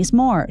Bellamy's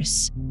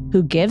Morse,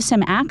 who gives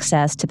him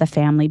access to the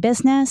family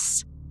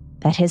business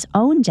that his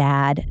own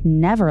dad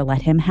never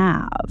let him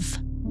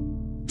have.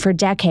 For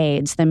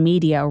decades, the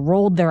media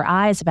rolled their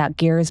eyes about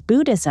Gere's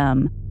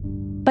Buddhism,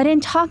 but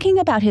in talking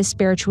about his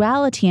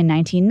spirituality in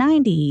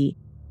 1990,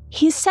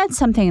 he said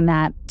something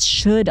that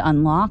should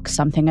unlock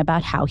something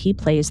about how he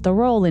plays the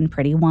role in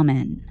Pretty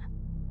Woman.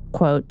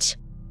 Quote,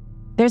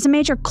 "There's a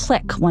major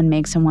click one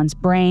makes in one's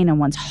brain and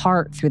one's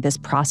heart through this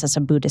process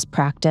of Buddhist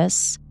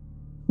practice.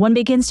 One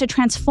begins to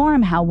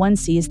transform how one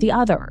sees the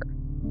other,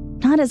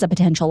 not as a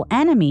potential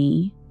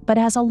enemy, but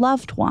as a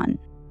loved one.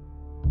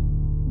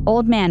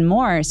 Old Man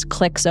Morse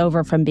clicks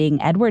over from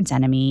being Edward's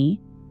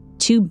enemy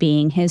to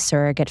being his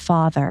surrogate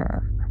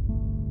father.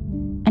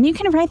 And you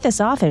can write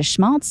this off as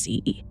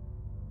schmaltzy,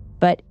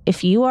 but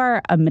if you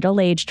are a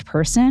middle-aged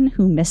person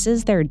who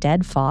misses their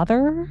dead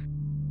father,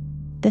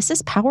 this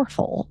is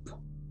powerful.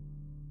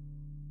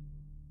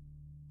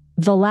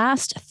 The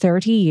last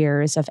 30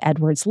 years of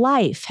Edward's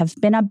life have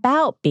been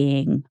about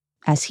being,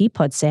 as he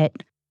puts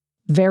it,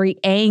 very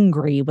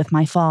angry with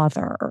my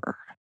father.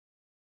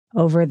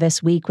 Over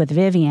this week with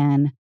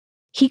Vivian,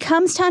 he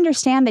comes to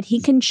understand that he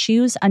can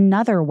choose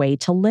another way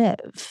to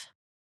live.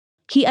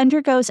 He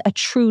undergoes a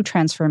true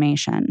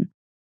transformation,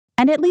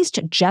 and at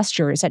least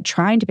gestures at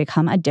trying to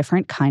become a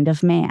different kind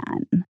of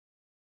man.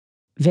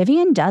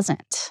 Vivian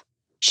doesn't.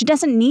 She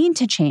doesn't need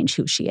to change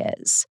who she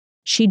is.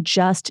 She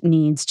just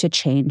needs to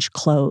change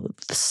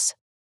clothes.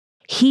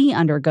 He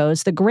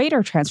undergoes the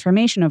greater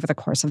transformation over the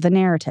course of the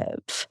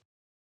narrative.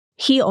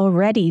 He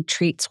already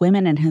treats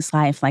women in his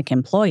life like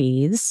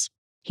employees.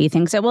 He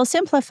thinks it will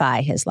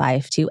simplify his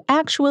life to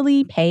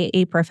actually pay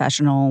a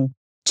professional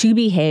to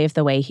behave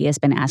the way he has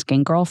been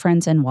asking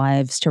girlfriends and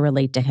wives to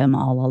relate to him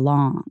all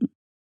along.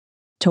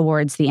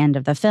 Towards the end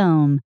of the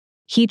film,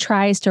 he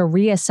tries to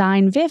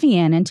reassign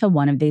Vivian into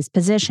one of these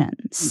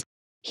positions.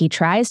 He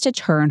tries to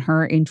turn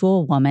her into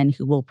a woman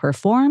who will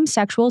perform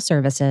sexual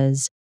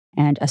services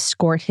and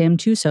escort him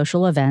to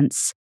social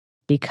events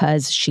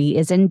because she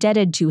is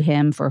indebted to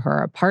him for her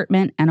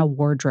apartment and a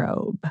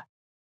wardrobe.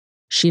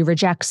 She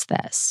rejects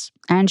this,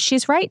 and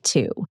she's right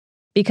to,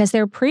 because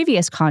their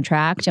previous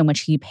contract, in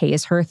which he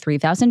pays her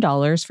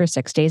 $3,000 for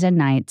 6 days and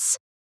nights,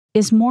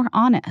 is more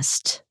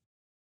honest.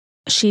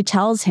 She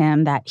tells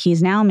him that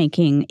he's now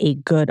making a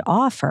good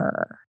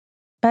offer,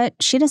 but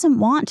she doesn't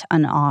want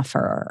an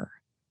offer.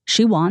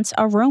 She wants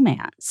a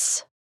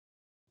romance.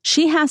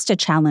 She has to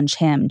challenge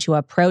him to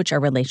approach a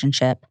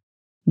relationship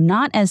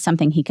not as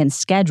something he can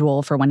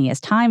schedule for when he has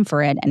time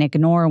for it and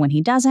ignore when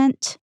he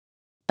doesn't,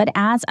 but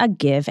as a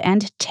give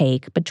and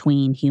take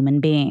between human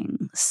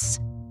beings.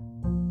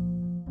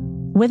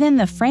 Within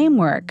the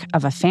framework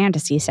of a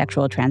fantasy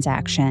sexual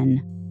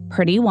transaction,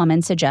 Pretty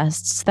Woman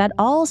suggests that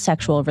all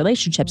sexual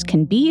relationships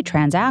can be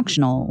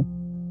transactional.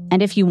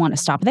 And if you want to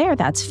stop there,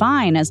 that's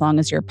fine, as long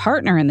as your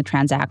partner in the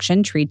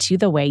transaction treats you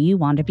the way you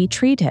want to be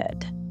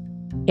treated.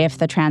 If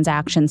the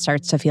transaction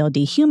starts to feel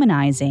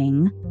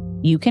dehumanizing,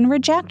 you can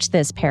reject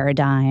this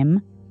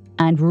paradigm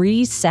and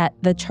reset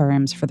the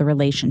terms for the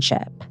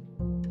relationship.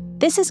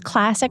 This is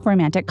classic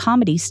romantic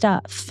comedy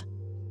stuff.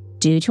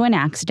 Due to an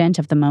accident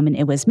of the moment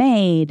it was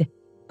made,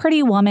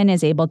 Pretty Woman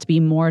is able to be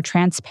more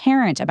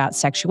transparent about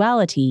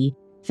sexuality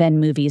than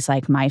movies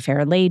like My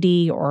Fair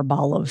Lady or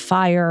Ball of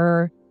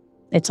Fire.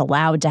 It's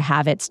allowed to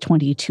have its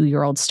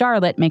 22-year-old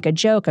starlet make a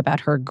joke about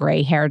her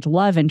gray-haired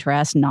love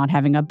interest not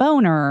having a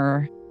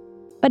boner.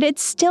 But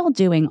it's still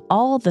doing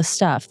all the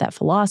stuff that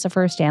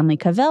philosopher Stanley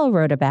Cavell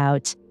wrote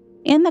about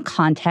in the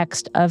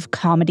context of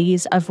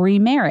comedies of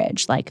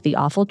remarriage like The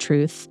Awful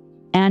Truth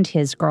and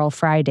His Girl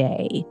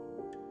Friday,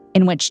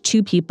 in which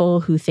two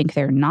people who think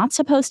they're not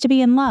supposed to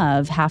be in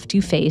love have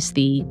to face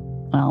the,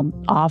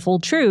 awful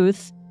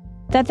truth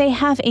that they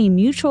have a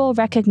mutual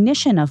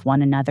recognition of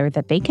one another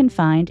that they can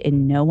find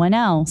in no one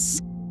else,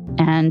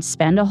 and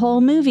spend a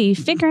whole movie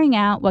figuring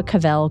out what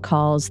Cavell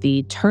calls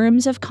the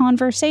terms of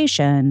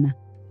conversation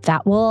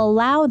that will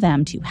allow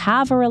them to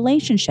have a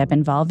relationship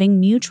involving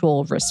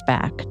mutual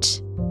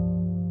respect.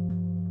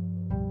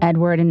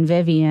 Edward and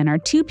Vivian are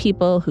two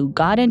people who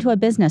got into a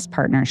business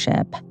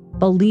partnership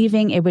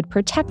believing it would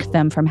protect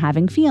them from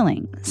having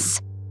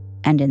feelings.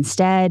 And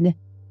instead,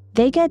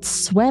 they get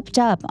swept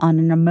up on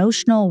an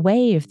emotional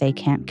wave they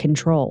can't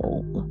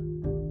control.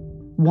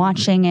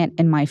 Watching it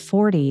in my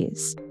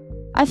 40s,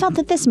 I felt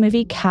that this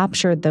movie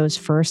captured those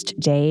first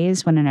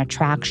days when an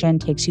attraction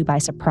takes you by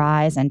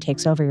surprise and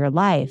takes over your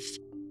life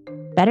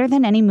better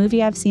than any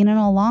movie I've seen in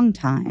a long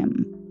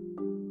time.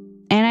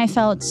 And I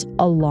felt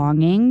a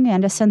longing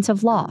and a sense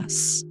of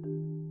loss.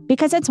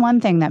 Because it's one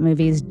thing that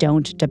movies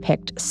don't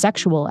depict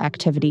sexual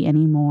activity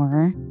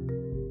anymore,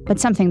 but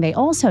something they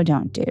also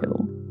don't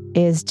do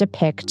is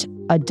depict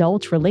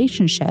adult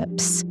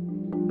relationships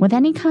with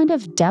any kind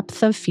of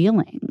depth of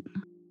feeling.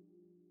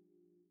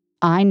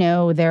 I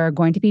know there are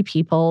going to be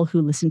people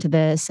who listen to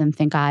this and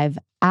think I've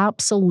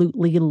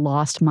absolutely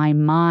lost my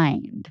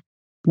mind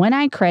when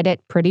I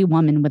credit Pretty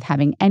Woman with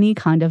having any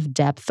kind of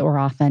depth or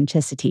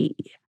authenticity.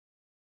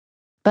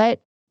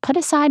 But put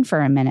aside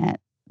for a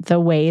minute the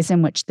ways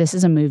in which this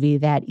is a movie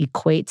that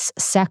equates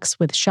sex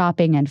with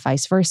shopping and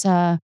vice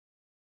versa,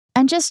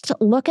 and just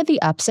look at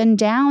the ups and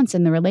downs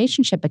in the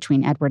relationship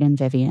between Edward and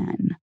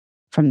Vivian.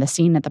 From the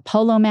scene at the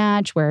polo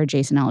match where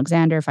Jason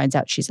Alexander finds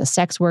out she's a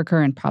sex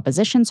worker and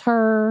propositions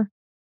her,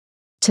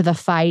 to the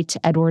fight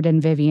Edward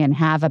and Vivian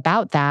have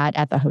about that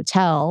at the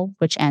hotel,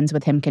 which ends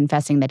with him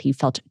confessing that he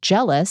felt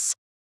jealous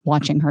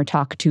watching her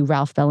talk to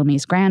Ralph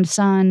Bellamy's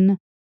grandson,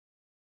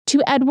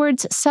 to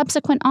Edward's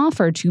subsequent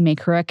offer to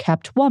make her a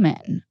kept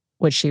woman,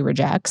 which she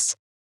rejects,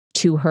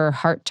 to her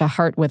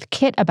heart-to-heart with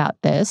Kit about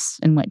this,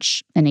 in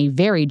which, in a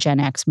very Gen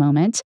X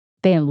moment,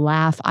 they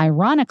laugh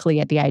ironically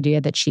at the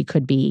idea that she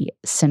could be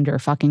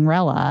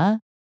Cinder-fucking-Rella,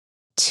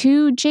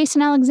 to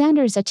Jason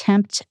Alexander's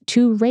attempt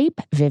to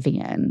rape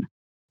Vivian,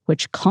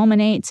 which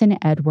culminates in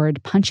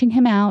Edward punching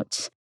him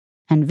out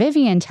and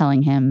Vivian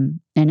telling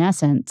him, in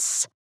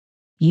essence,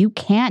 "You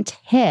can't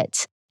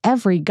hit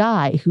every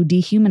guy who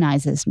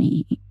dehumanizes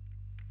me."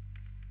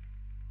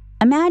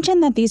 Imagine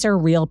that these are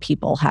real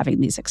people having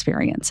these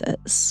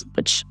experiences,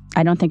 which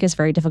I don't think is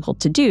very difficult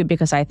to do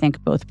because I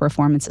think both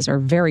performances are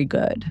very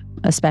good,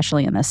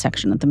 especially in this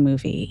section of the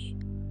movie.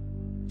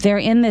 They're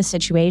in this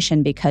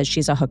situation because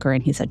she's a hooker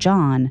and he's a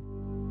John,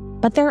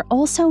 but they're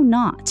also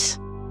not,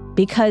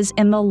 because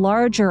in the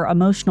larger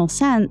emotional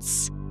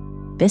sense,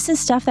 this is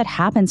stuff that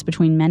happens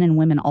between men and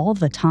women all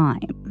the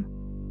time.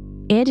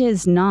 It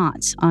is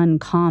not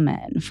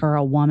uncommon for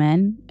a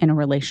woman in a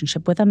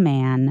relationship with a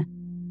man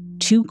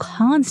to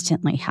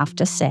constantly have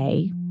to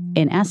say,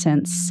 in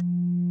essence,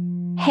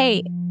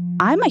 "Hey,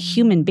 I'm a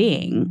human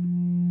being.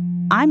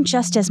 I'm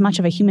just as much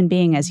of a human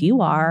being as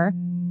you are,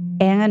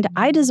 and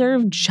I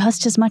deserve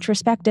just as much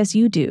respect as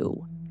you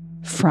do,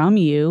 from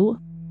you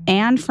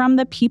and from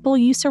the people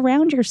you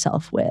surround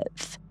yourself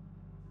with.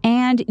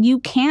 And you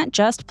can't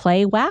just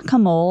play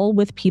whack-a-mole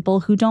with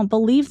people who don't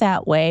believe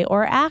that way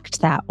or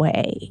act that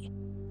way.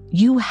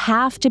 You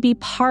have to be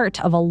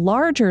part of a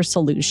larger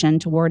solution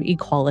toward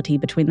equality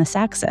between the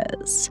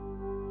sexes.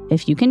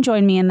 If you can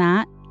join me in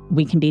that,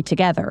 we can be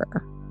together.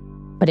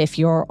 But if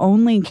you're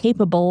only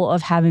capable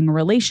of having a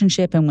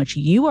relationship in which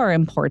you are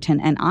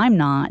important and I'm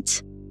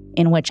not,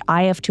 in which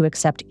I have to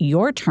accept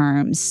your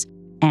terms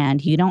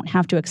and you don't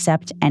have to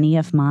accept any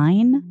of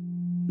mine,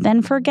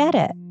 then forget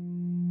it."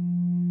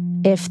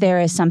 If there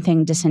is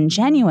something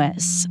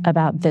disingenuous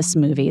about this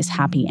movie's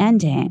happy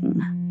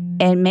ending,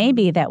 it may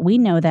be that we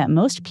know that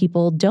most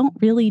people don't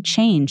really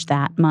change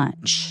that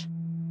much.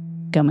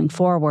 Going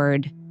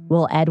forward,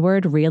 will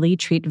Edward really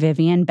treat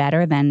Vivian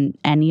better than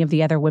any of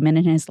the other women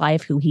in his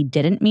life who he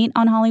didn't meet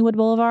on Hollywood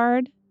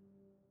Boulevard?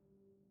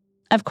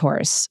 Of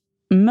course,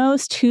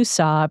 most who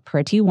saw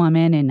Pretty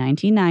Woman in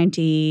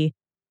 1990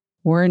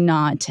 were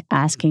not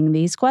asking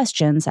these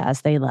questions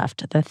as they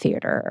left the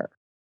theater.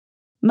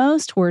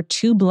 Most were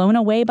too blown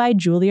away by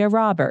Julia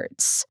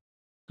Roberts,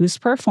 whose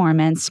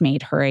performance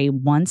made her a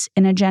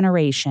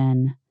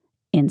once-in-a-generation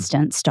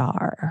instant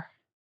star.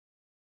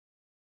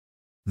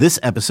 This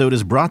episode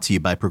is brought to you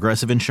by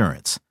Progressive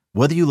Insurance.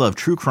 Whether you love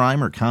true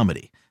crime or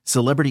comedy,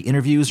 celebrity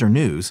interviews or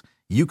news,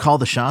 you call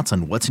the shots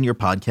on what's in your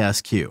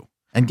podcast queue.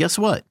 And guess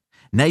what?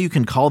 Now you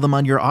can call them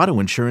on your auto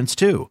insurance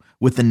too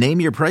with the Name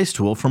Your Price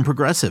tool from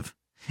Progressive.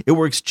 It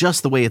works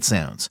just the way it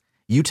sounds.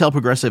 You tell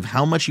Progressive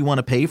how much you want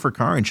to pay for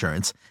car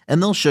insurance,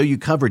 and they'll show you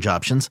coverage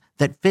options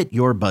that fit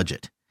your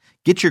budget.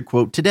 Get your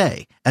quote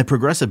today at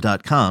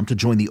Progressive.com to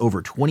join the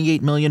over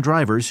 28 million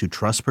drivers who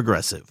trust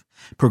Progressive.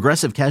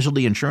 Progressive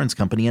Casualty Insurance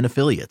Company and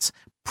Affiliates.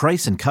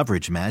 Price and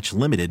coverage match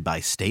limited by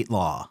state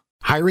law.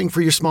 Hiring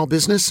for your small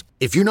business?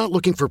 If you're not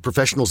looking for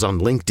professionals on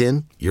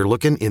LinkedIn, you're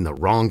looking in the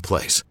wrong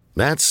place.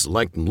 That's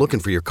like looking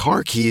for your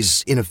car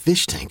keys in a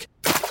fish tank.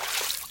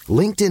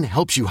 LinkedIn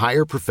helps you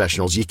hire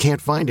professionals you can't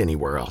find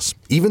anywhere else,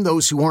 even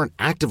those who aren't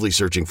actively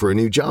searching for a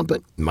new job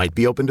but might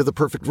be open to the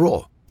perfect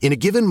role. In a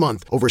given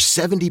month, over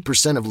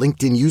 70% of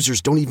LinkedIn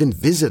users don't even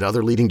visit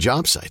other leading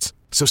job sites.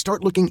 So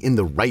start looking in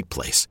the right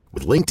place.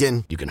 With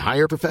LinkedIn, you can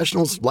hire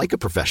professionals like a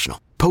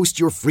professional. Post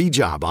your free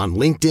job on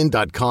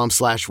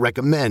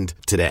linkedin.com/recommend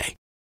today.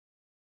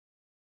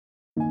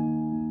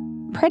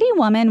 Pretty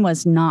Woman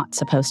was not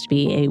supposed to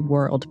be a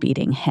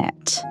world-beating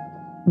hit.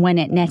 When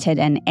it netted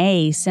an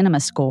A cinema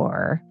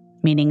score,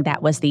 meaning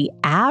that was the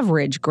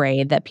average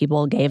grade that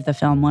people gave the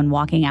film when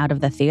walking out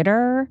of the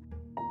theater,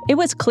 it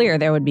was clear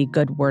there would be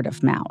good word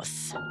of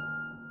mouth.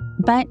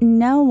 But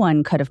no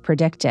one could have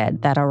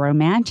predicted that a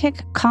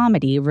romantic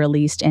comedy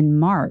released in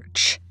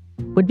March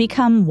would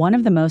become one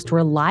of the most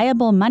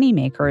reliable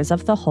moneymakers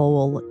of the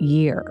whole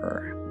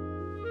year.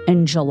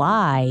 In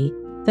July,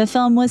 the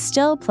film was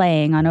still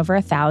playing on over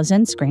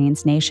 1,000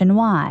 screens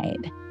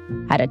nationwide,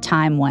 at a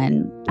time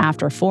when,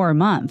 after 4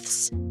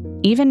 months,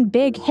 even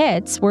big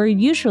hits were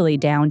usually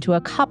down to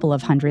a couple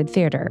of hundred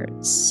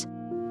theaters.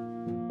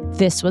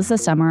 This was the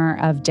summer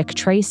of Dick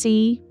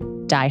Tracy,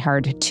 Die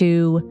Hard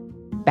 2,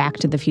 Back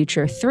to the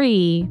Future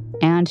 3,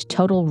 and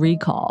Total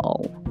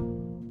Recall.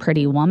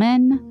 Pretty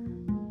Woman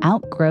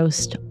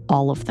outgrossed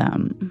all of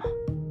them.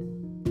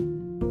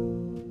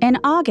 In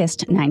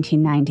August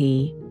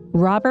 1990,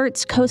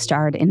 Roberts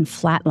co-starred in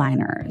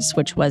Flatliners,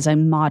 which was a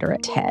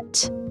moderate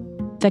hit.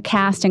 The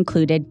cast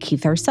included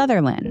Kiefer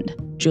Sutherland,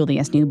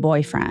 Julia's new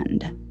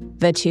boyfriend.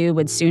 The two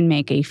would soon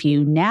make a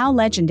few now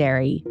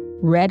legendary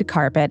red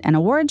carpet and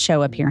award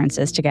show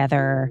appearances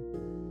together,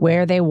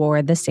 where they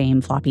wore the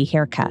same floppy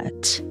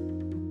haircut.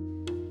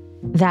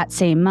 That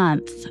same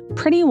month,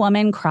 Pretty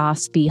Woman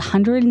crossed the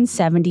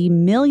 $170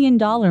 million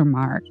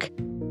mark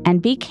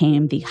and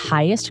became the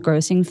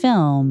highest-grossing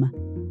film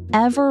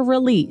ever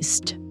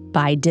released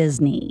by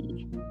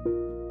Disney.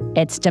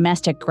 Its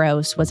domestic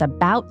gross was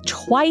about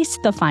twice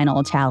the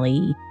final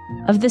tally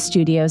of the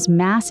studio's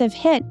massive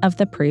hit of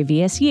the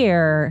previous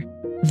year,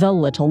 The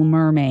Little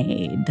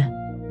Mermaid.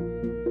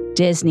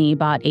 Disney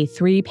bought a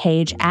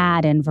 3-page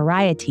ad in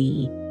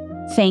Variety,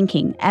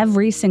 thanking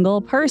every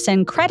single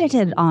person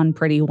credited on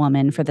Pretty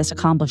Woman for this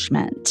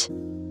accomplishment.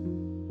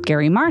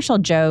 Gary Marshall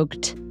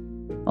joked,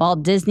 "Well,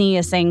 Disney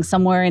is saying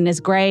somewhere in his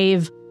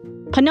grave,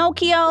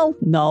 Pinocchio?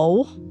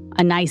 No.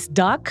 A nice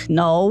duck?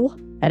 No.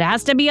 It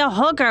has to be a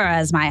hooker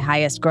as my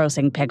highest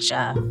grossing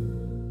picture."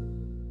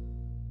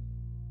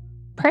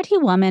 Pretty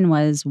Woman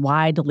was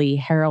widely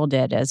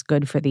heralded as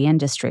good for the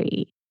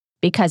industry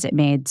because it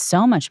made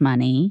so much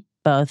money,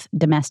 both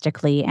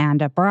domestically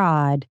and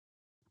abroad,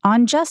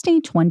 on just a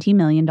 $20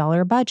 million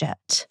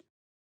budget.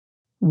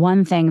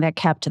 One thing that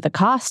kept the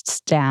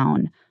costs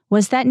down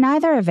was that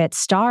neither of its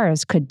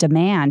stars could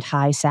demand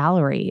high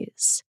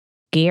salaries.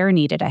 Gere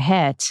needed a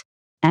hit,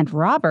 and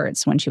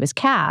Roberts, when she was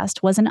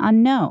cast, was an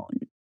unknown.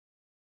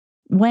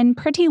 When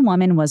Pretty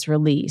Woman was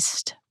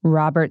released,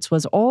 Roberts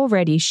was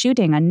already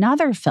shooting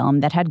another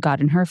film that had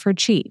gotten her for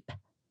cheap,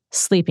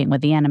 Sleeping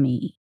with the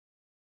Enemy.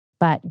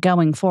 But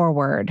going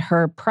forward,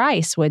 her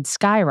price would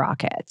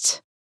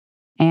skyrocket.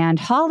 And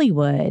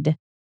Hollywood,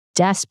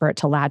 desperate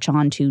to latch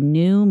on to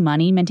new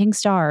money-minting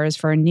stars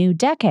for a new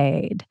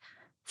decade,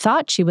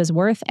 thought she was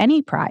worth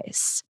any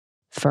price,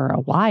 for a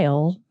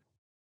while.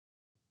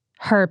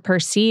 Her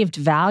perceived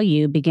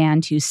value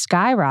began to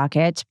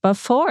skyrocket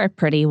before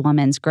Pretty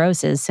Woman's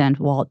grosses sent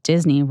Walt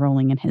Disney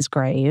rolling in his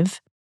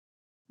grave.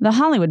 The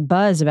Hollywood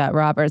buzz about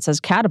Roberts has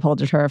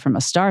catapulted her from a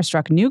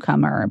starstruck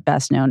newcomer,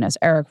 best known as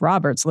Eric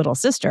Roberts' little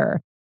sister,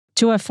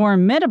 to a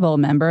formidable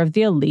member of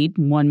the elite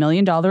 $1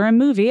 million a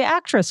movie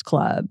actress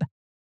club,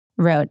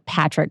 wrote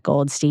Patrick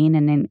Goldstein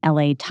in an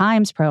LA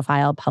Times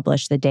profile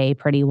published the day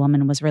Pretty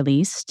Woman was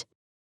released.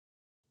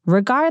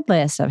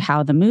 Regardless of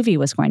how the movie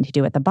was going to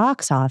do at the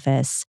box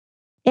office,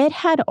 it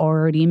had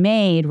already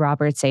made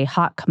Roberts a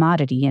hot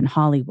commodity in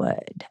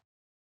Hollywood.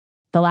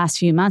 "The last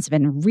few months have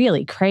been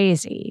really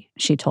crazy,"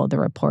 she told the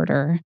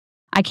reporter.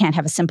 "I can't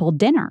have a simple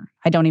dinner.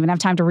 I don't even have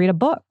time to read a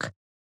book.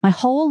 My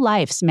whole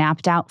life's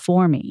mapped out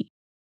for me.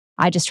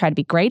 I just try to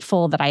be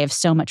grateful that I have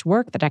so much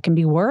work that I can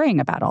be worrying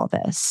about all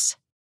this."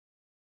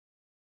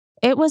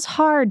 It was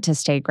hard to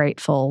stay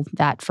grateful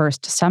that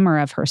first summer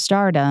of her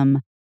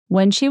stardom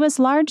when she was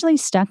largely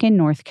stuck in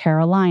North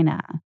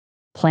Carolina,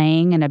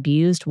 playing an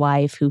abused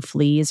wife who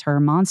flees her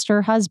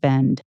monster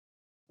husband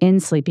in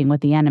Sleeping with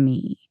the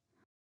Enemy.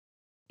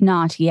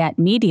 Not yet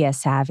media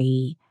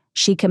savvy,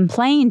 she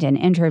complained in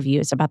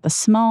interviews about the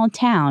small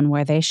town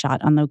where they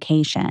shot on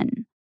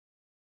location.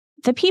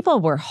 "The people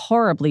were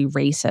horribly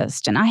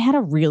racist, and I had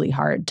a really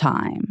hard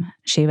time,"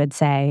 she would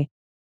say.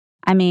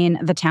 "I mean,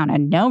 the town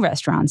had no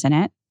restaurants in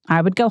it.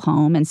 I would go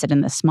home and sit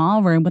in the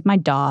small room with my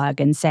dog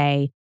and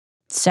say,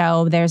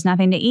 'So there's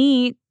nothing to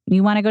eat.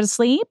 You want to go to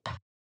sleep?'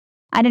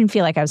 I didn't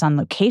feel like I was on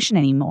location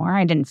anymore.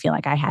 I didn't feel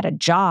like I had a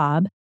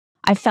job.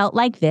 I felt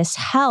like this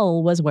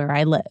hell was where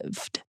I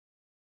lived."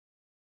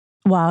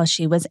 While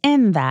she was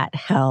in that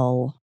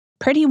hell,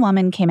 Pretty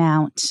Woman came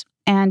out,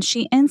 and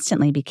she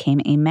instantly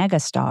became a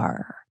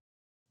megastar.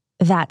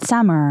 That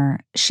summer,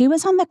 she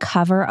was on the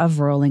cover of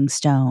Rolling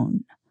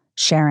Stone,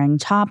 sharing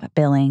top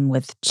billing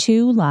with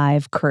 2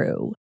 live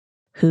crew,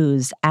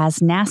 whose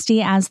As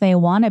Nasty as They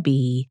Wanna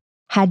Be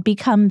had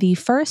become the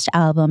first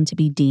album to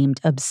be deemed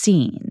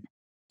obscene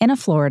in a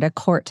Florida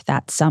court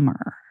that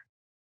summer.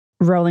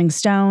 Rolling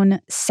Stone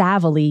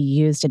savvily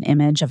used an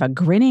image of a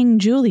grinning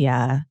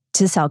Julia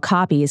to sell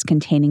copies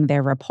containing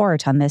their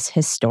report on this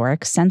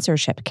historic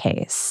censorship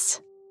case.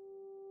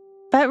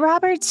 But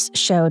Roberts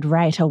showed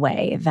right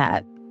away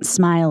that,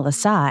 smile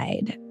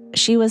aside,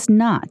 she was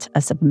not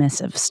a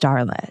submissive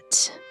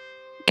starlet.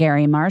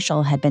 Gary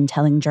Marshall had been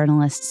telling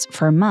journalists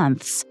for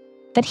months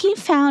that he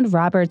found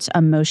Roberts'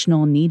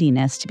 emotional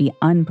neediness to be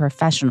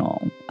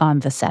unprofessional on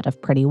the set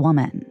of Pretty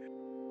Woman.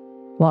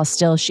 While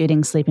still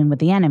shooting Sleeping with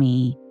the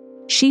Enemy,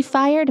 she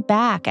fired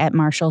back at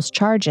Marshall's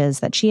charges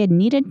that she had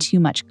needed too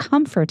much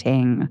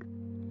comforting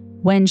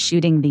when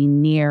shooting the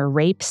near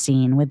rape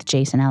scene with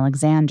Jason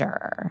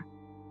Alexander.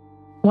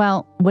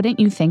 Well, wouldn't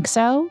you think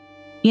so?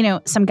 You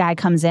know, some guy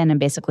comes in and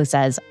basically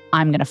says,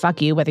 "I'm going to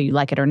fuck you whether you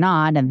like it or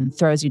not," and then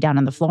throws you down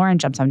on the floor and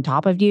jumps on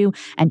top of you,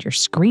 and you're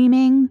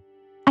screaming.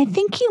 I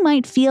think you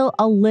might feel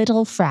a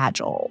little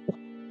fragile.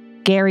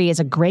 Gary is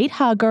a great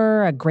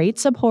hugger, a great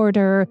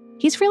supporter.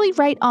 He's really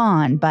right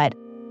on, but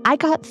I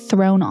got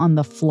thrown on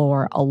the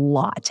floor a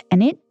lot,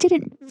 and it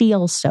didn't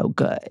feel so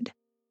good.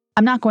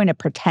 I'm not going to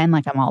pretend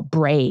like I'm all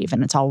brave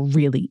and it's all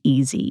really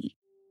easy.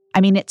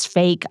 I mean, it's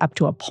fake up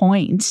to a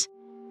point,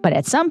 but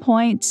at some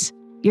point,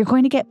 you're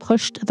going to get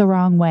pushed the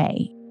wrong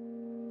way.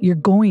 You're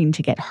going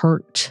to get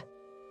hurt.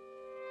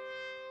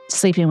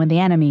 Sleeping with the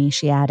Enemy,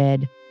 she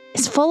added,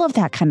 is full of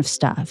that kind of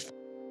stuff.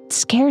 It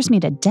scares me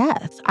to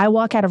death. I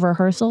walk out of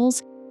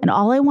rehearsals, and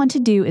all I want to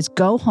do is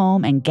go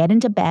home and get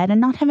into bed and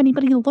not have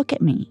anybody look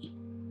at me.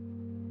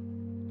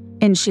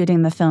 In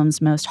shooting the film's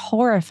most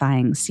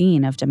horrifying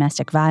scene of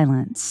domestic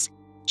violence,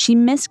 she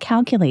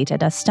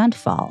miscalculated a stunt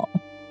fall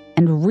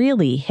and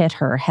really hit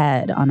her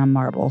head on a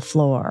marble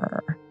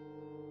floor.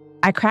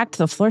 I cracked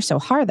the floor so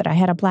hard that I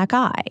had a black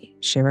eye,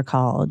 she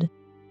recalled.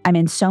 I'm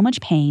in so much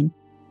pain,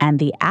 and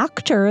the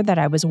actor that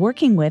I was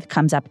working with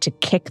comes up to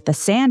kick the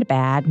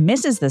sandbag,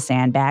 misses the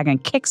sandbag,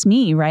 and kicks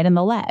me right in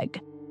the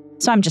leg.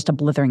 So I'm just a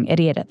blithering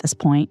idiot at this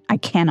point. I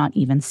cannot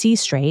even see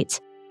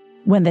straight.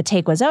 When the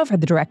take was over,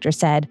 the director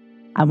said,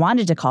 I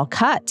wanted to call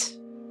cut.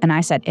 And I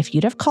said, if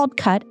you'd have called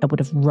cut, I would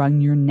have wrung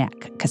your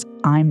neck, because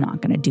I'm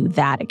not going to do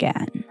that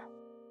again.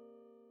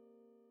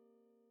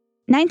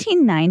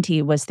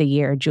 1990 was the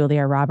year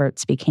Julia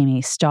Roberts became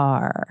a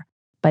star.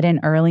 But in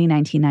early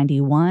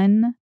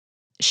 1991,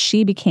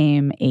 she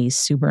became a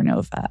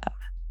supernova.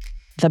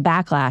 The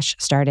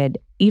backlash started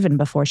even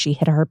before she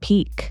hit her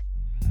peak.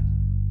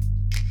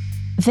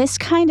 This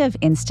kind of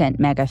instant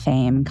mega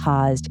fame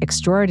caused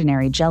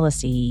extraordinary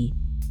jealousy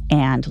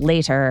and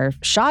later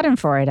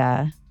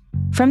schadenfreude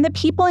from the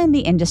people in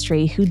the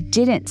industry who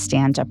didn't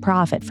stand to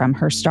profit from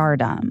her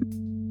stardom.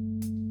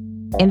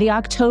 In the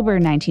October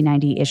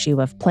 1990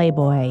 issue of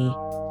Playboy,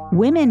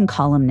 women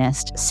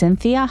columnist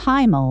Cynthia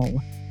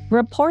Heimel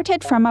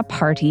reported from a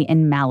party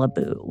in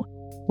Malibu,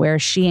 where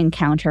she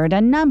encountered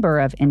a number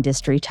of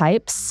industry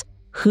types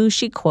who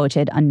she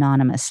quoted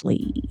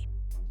anonymously.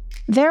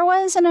 There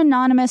was an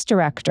anonymous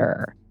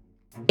director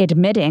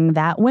admitting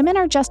that women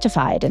are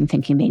justified in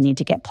thinking they need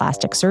to get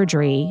plastic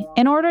surgery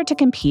in order to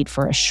compete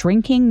for a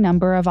shrinking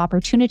number of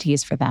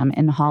opportunities for them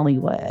in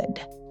Hollywood.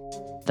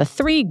 The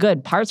 3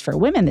 good parts for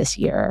women this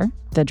year,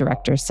 the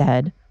director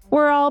said,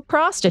 were all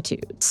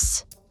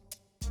prostitutes.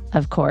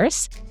 Of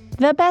course,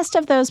 the best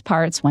of those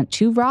parts went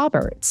to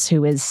Roberts,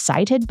 who is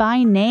cited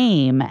by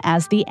name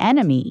as the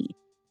enemy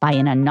by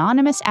an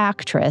anonymous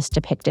actress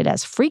depicted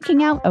as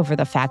freaking out over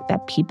the fact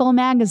that People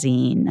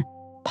magazine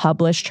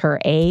published her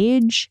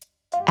age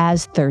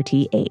as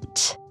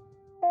 38.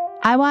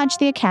 I watch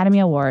the Academy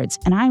Awards,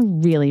 and I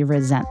really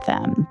resent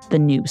them, the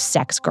new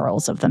sex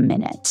girls of the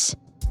minute.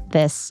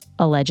 This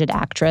alleged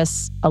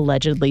actress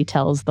allegedly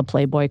tells the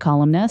Playboy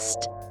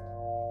columnist.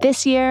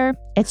 This year,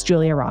 it's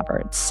Julia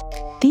Roberts.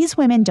 These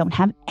women don't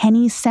have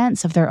any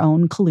sense of their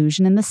own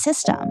collusion in the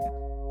system.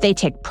 They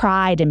take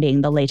pride in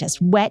being the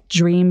latest wet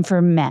dream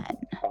for men.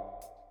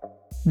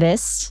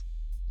 This,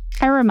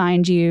 I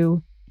remind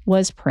you,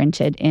 was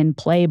printed in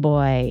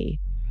Playboy,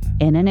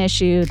 in an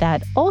issue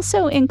that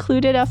also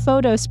included a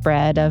photo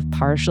spread of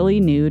partially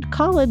nude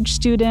college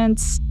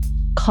students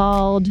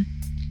called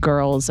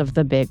Girls of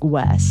the Big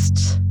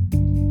West.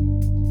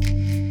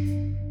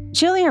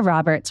 Julia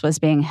Roberts was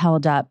being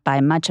held up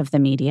by much of the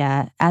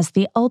media as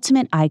the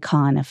ultimate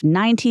icon of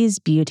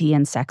 90s beauty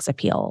and sex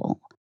appeal.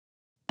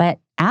 But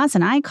as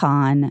an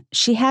icon,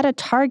 she had a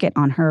target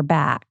on her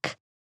back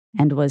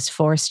and was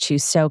forced to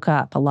soak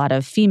up a lot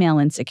of female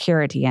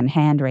insecurity and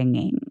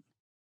hand-wringing.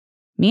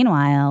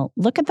 Meanwhile,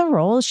 look at the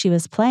roles she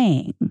was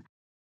playing.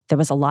 There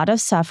was a lot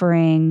of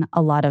suffering,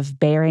 a lot of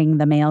bearing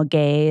the male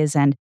gaze,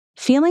 and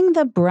feeling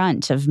the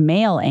brunt of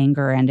male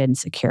anger and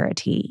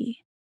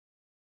insecurity.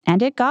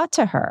 And it got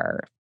to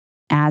her,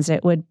 as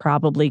it would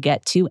probably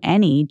get to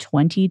any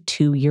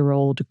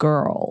 22-year-old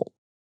girl.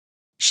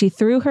 She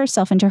threw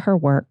herself into her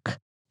work,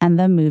 and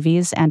the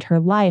movies and her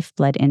life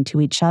bled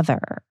into each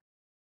other.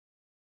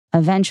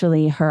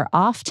 Eventually, her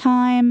off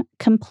time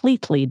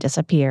completely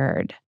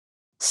disappeared,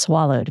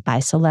 swallowed by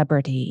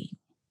celebrity.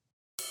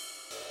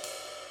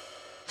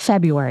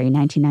 February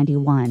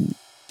 1991.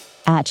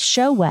 At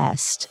Show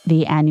West,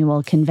 the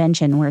annual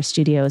convention where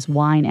studios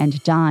wine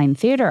and dine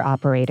theater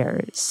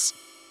operators,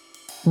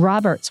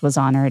 Roberts was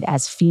honored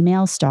as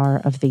Female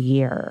Star of the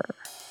Year.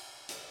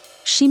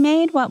 She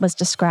made what was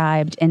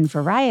described in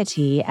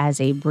Variety as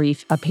a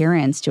brief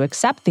appearance to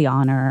accept the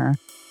honor,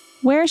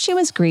 where she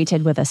was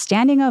greeted with a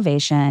standing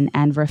ovation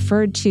and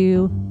referred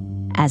to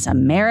as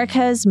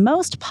America's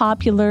most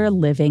popular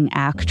living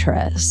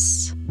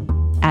actress.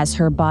 As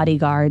her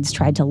bodyguards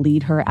tried to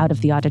lead her out of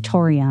the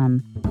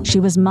auditorium, she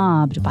was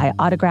mobbed by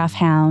autograph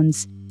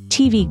hounds,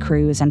 TV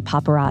crews, and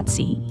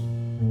paparazzi.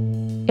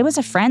 It was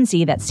a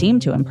frenzy that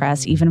seemed to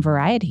impress even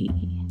Variety.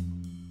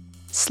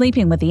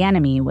 Sleeping with the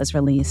Enemy was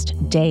released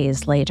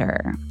days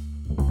later.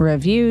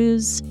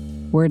 Reviews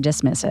were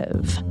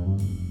dismissive.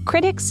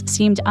 Critics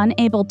seemed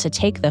unable to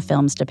take the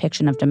film's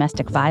depiction of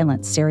domestic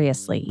violence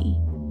seriously.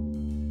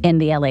 In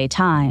the LA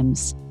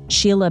Times,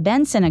 Sheila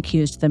Benson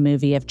accused the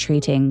movie of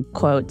treating,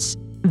 quote,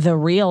 the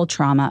real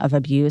trauma of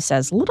abuse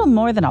as little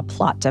more than a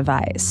plot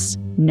device,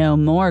 no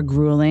more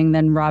grueling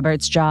than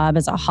Roberts' job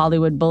as a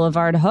Hollywood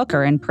Boulevard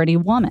hooker in Pretty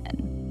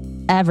Woman.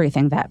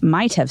 Everything that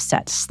might have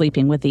set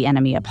Sleeping with the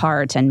Enemy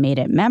apart and made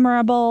it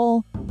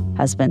memorable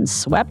has been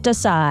swept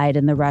aside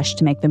in the rush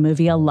to make the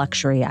movie a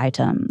luxury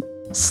item.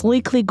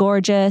 Sleekly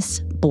gorgeous,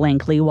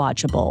 blankly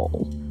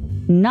watchable.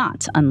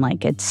 Not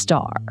unlike its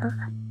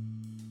star.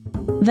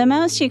 The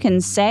most you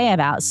can say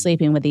about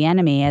Sleeping with the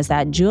Enemy is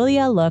that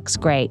Julia looks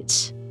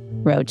great,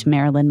 wrote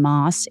Marilyn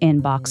Moss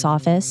in Box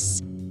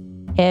Office.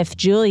 If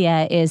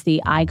Julia is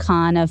the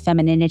icon of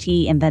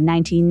femininity in the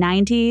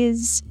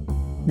 1990s,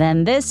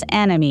 then this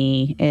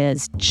enemy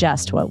is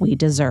just what we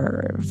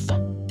deserve.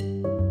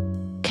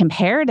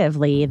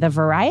 Comparatively, the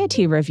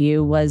Variety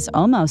review was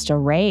almost a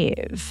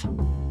rave.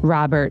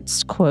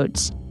 Roberts,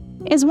 quote,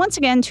 is once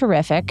again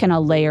terrific in a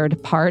layered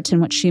part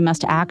in which she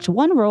must act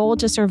one role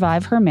to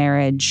survive her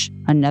marriage,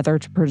 another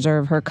to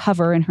preserve her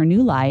cover in her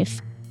new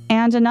life,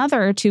 and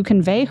another to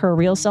convey her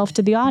real self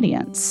to the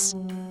audience.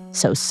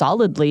 So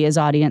solidly is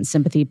audience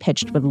sympathy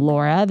pitched with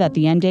Laura that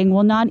the ending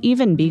will not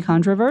even be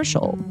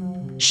controversial,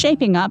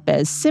 shaping up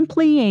as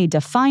simply a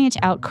defiant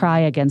outcry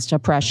against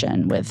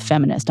oppression with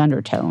feminist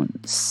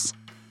undertones.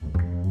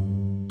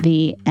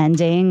 The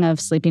ending of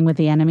Sleeping with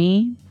the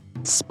Enemy,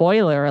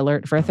 spoiler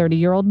alert for a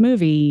 30-year-old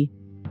movie,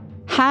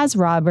 has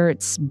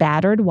Roberts'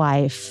 battered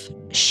wife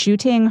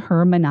shooting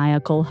her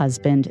maniacal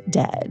husband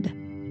dead.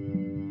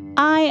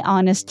 I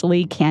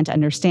honestly can't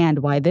understand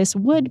why this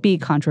would be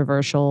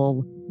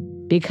controversial,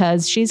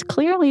 because she's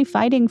clearly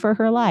fighting for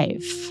her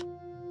life.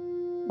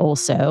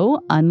 Also,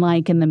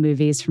 unlike in the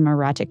movies from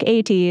erotic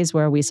 80s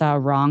where we saw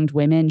wronged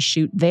women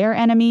shoot their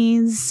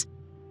enemies,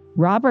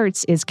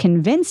 Roberts is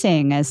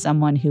convincing as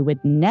someone who would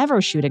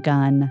never shoot a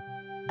gun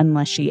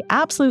unless she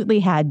absolutely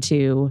had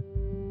to,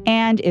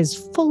 and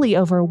is fully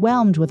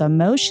overwhelmed with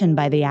emotion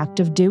by the act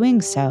of doing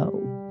so.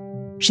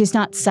 She's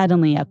not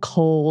suddenly a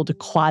cold,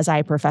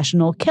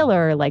 quasi-professional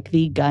killer like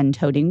the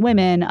gun-toting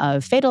women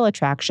of Fatal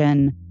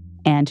Attraction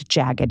and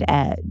Jagged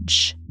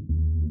Edge.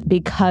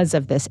 Because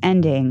of this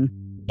ending,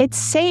 it's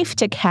safe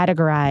to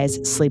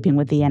categorize Sleeping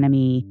with the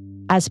Enemy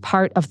as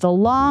part of the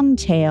long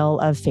tail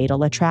of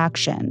Fatal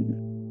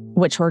Attraction,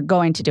 which we're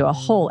going to do a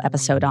whole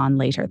episode on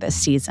later this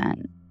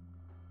season.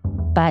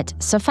 But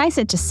suffice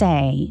it to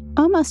say,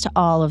 almost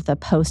all of the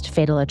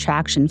post-Fatal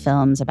Attraction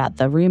films about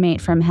the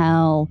roommate from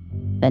hell,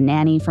 the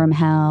nanny from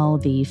hell,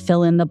 the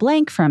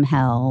fill-in-the-blank from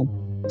hell,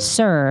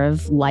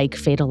 serve, like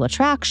Fatal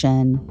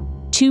Attraction,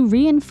 to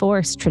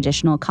reinforce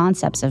traditional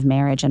concepts of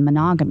marriage and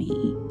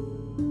monogamy.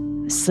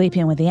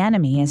 Sleeping with the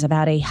Enemy is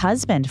about a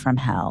husband from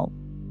hell,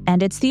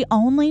 and it's the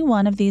only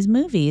one of these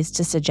movies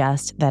to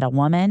suggest that a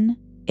woman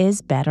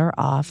is better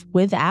off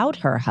without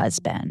her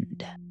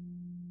husband.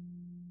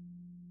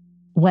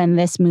 When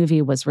this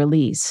movie was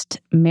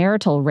released,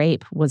 marital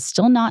rape was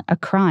still not a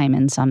crime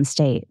in some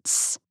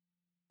states.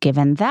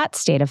 Given that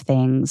state of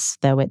things,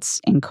 though it's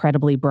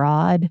incredibly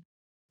broad,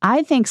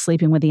 I think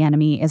Sleeping with the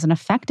Enemy is an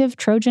effective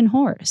Trojan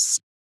horse,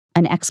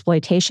 an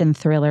exploitation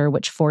thriller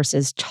which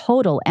forces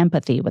total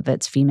empathy with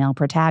its female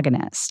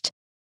protagonist.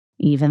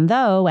 Even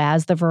though,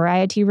 as the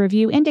Variety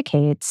review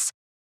indicates,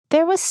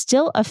 there was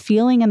still a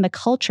feeling in the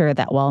culture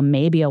that while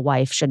maybe a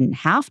wife shouldn't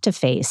have to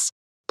face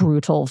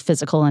brutal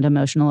physical and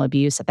emotional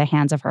abuse at the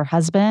hands of her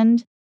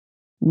husband,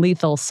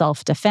 lethal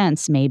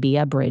self-defense may be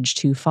a bridge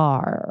too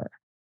far.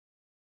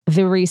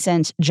 The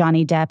recent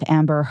Johnny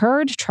Depp-Amber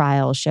Heard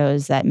trial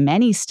shows that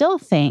many still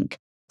think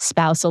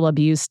spousal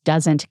abuse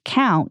doesn't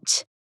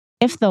count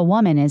if the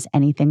woman is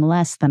anything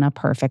less than a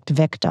perfect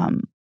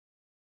victim.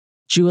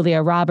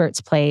 Julia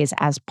Roberts plays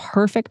as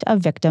perfect a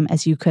victim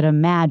as you could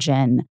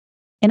imagine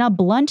in a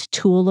blunt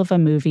tool of a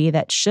movie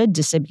that should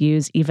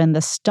disabuse even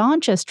the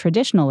staunchest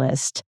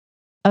traditionalist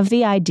of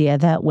the idea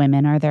that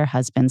women are their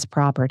husband's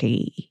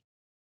property.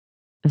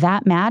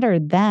 That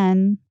mattered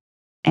then,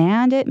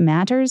 and it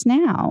matters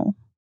now.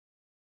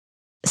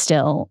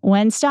 Still,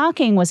 when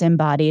stalking was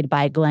embodied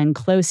by Glenn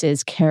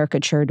Close's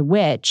caricatured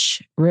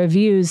witch,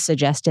 reviews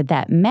suggested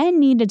that men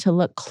needed to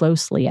look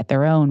closely at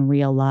their own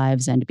real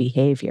lives and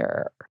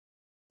behavior.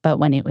 But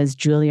when it was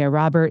Julia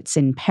Roberts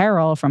in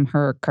peril from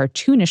her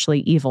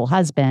cartoonishly evil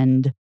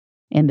husband,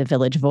 in The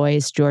Village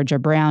Voice, Georgia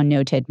Brown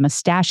noted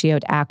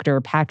mustachioed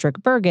actor Patrick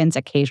Bergen's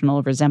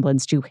occasional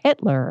resemblance to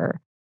Hitler.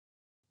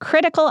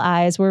 Critical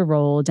eyes were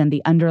rolled and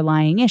the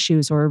underlying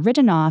issues were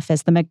written off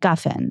as the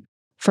MacGuffin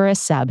for a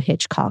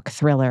sub-Hitchcock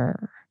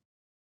thriller.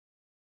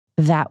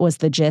 That was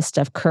the gist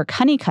of Kirk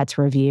Honeycutt's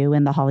review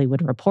in The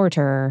Hollywood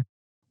Reporter,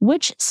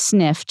 which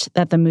sniffed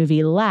that the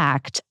movie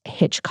lacked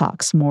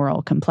Hitchcock's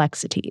moral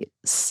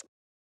complexities.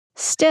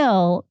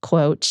 Still,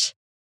 quote,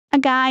 a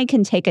guy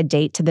can take a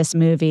date to this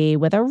movie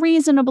with a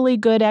reasonably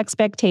good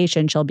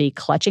expectation she'll be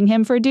clutching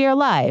him for dear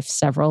life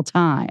several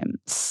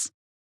times.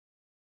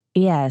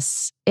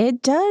 Yes,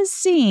 it does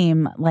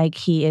seem like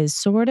he is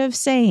sort of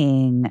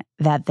saying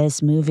that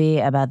this movie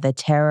about the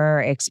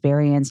terror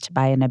experienced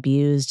by an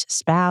abused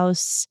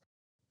spouse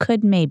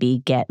could maybe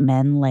get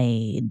men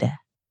laid.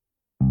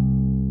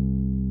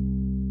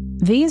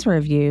 These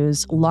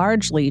reviews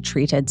largely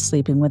treated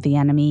Sleeping with the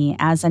Enemy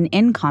as an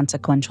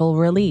inconsequential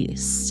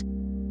release.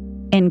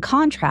 In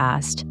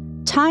contrast,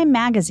 Time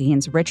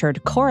magazine's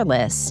Richard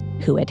Corliss,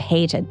 who had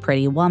hated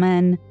Pretty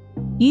Woman,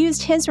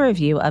 used his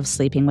review of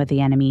Sleeping with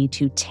the Enemy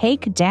to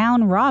take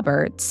down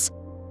Roberts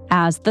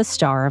as the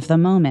star of the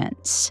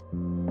moment.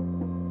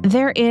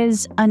 There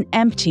is an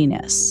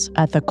emptiness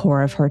at the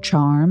core of her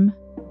charm,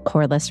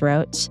 Corliss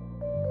wrote.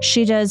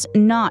 She does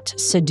not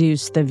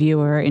seduce the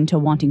viewer into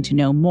wanting to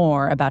know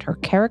more about her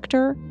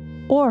character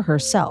or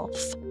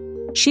herself.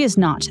 She is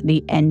not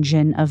the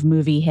engine of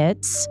movie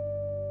hits,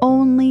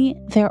 only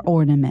their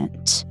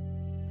ornament.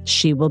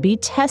 She will be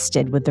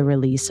tested with the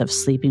release of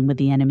Sleeping with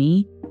the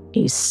Enemy,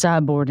 a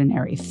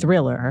subordinary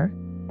thriller,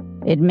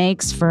 It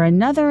makes for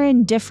another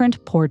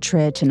indifferent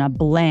portrait in a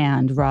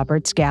bland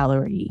Roberts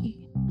gallery.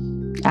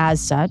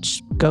 As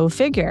such, go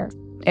figure,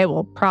 it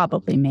will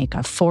probably make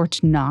a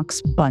Fort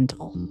Knox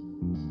bundle.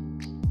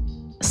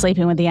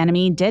 Sleeping with the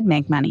Enemy did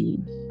make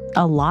money.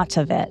 A lot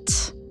of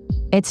it.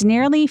 Its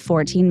nearly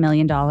 $14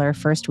 million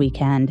first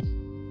weekend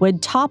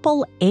would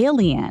topple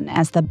Alien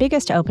as the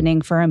biggest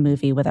opening for a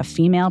movie with a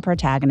female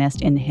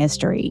protagonist in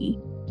history.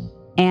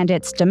 And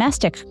its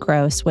domestic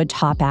gross would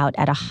top out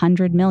at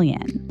 $100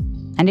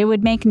 million. And it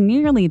would make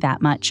nearly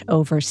that much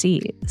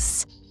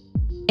overseas.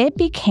 It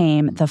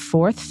became the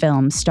fourth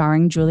film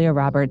starring Julia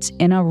Roberts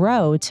in a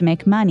row to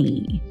make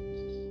money.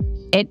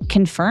 It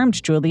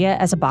confirmed Julia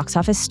as a box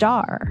office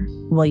star,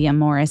 William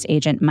Morris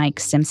agent Mike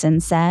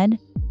Simpson said,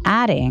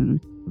 adding,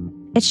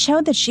 "It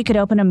showed that she could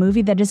open a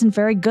movie that isn't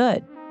very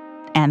good,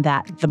 and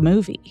that the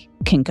movie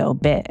can go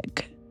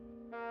big."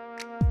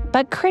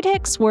 But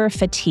critics were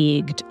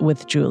fatigued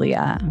with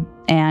Julia,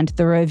 and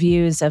the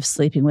reviews of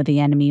Sleeping with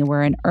the Enemy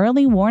were an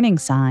early warning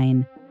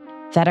sign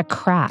that a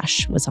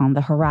crash was on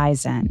the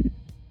horizon.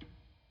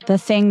 The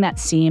thing that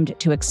seemed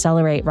to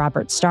accelerate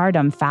Roberts'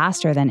 stardom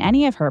faster than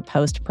any of her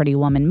post-Pretty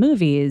Woman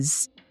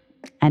movies,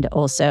 and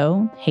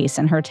also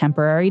hasten her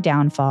temporary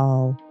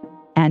downfall,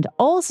 and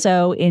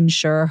also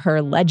ensure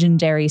her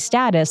legendary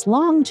status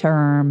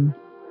long-term,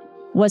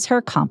 was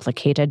her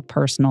complicated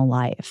personal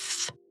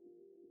life.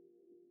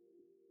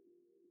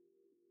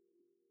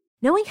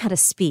 Knowing how to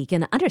speak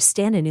and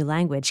understand a new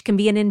language can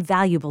be an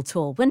invaluable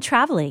tool when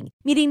traveling,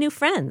 meeting new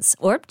friends,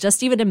 or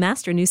just even to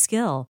master a new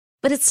skill.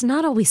 But it's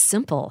not always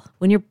simple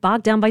when you're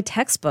bogged down by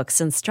textbooks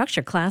and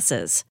structure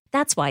classes.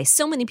 That's why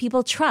so many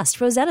people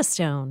trust Rosetta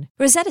Stone.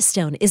 Rosetta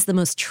Stone is the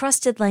most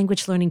trusted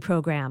language learning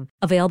program,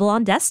 available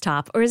on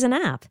desktop or as an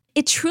app.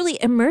 It truly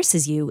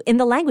immerses you in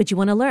the language you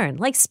want to learn,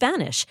 like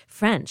Spanish,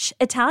 French,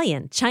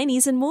 Italian,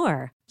 Chinese, and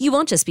more. You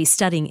won't just be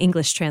studying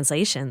English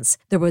translations.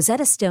 The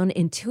Rosetta Stone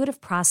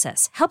intuitive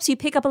process helps you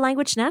pick up a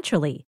language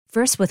naturally,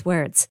 first with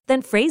words,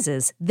 then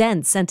phrases,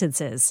 then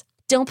sentences.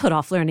 Don't put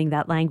off learning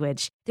that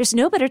language. There's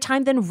no better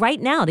time than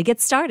right now to get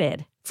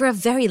started. For a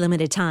very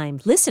limited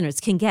time,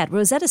 listeners can get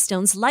Rosetta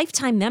Stone's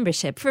lifetime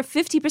membership for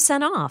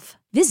 50% off.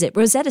 Visit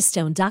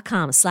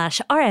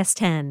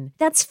rosettastone.com/rs10.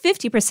 That's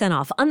 50%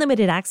 off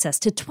unlimited access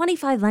to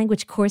 25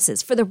 language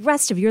courses for the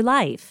rest of your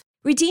life.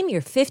 Redeem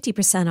your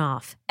 50%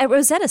 off at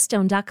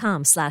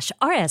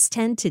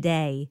rosettastone.com/rs10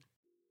 today.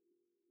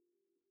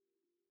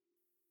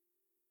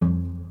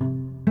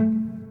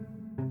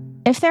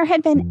 If there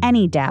had been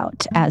any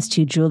doubt as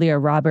to Julia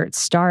Roberts'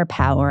 star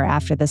power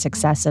after the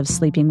success of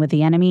Sleeping with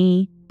the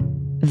Enemy,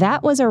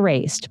 that was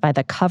erased by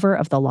the cover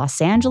of the Los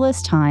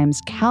Angeles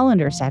Times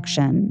calendar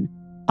section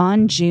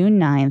on June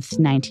 9th,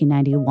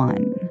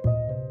 1991.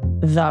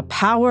 The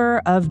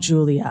Power of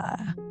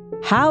Julia.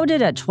 How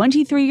did a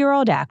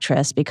 23-year-old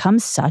actress become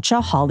such a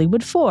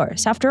Hollywood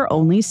force after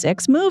only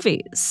 6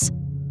 movies?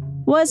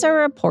 Was a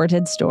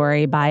reported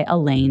story by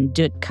Elaine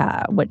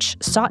Dutka, which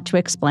sought to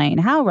explain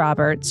how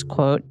Roberts,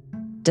 quote,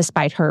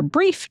 despite her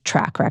brief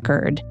track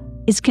record,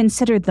 is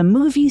considered the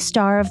movie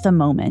star of the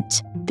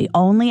moment, the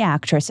only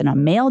actress in a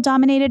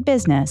male-dominated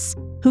business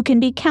who can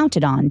be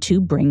counted on to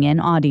bring in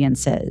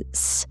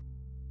audiences.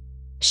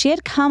 She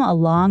had come a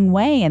long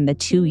way in the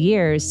 2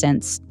 years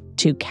since,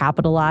 to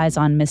capitalize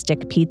on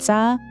Mystic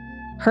Pizza,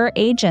 her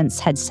agents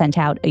had sent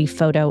out a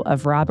photo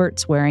of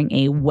Roberts wearing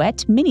a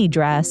wet mini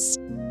dress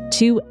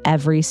to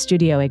every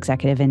studio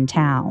executive in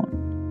town.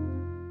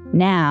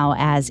 Now,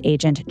 as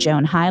agent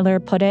Joan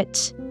Hyler put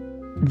it,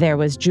 there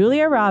was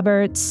Julia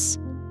Roberts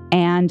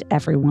and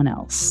everyone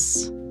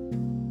else.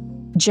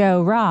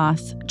 Joe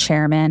Roth,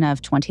 chairman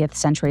of 20th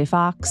Century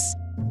Fox,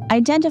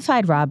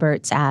 identified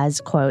Roberts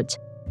as, quote,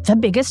 the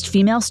biggest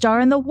female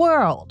star in the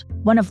world,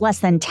 one of less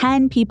than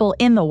 10 people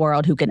in the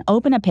world who can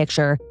open a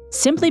picture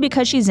simply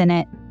because she's in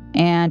it,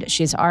 and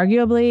she's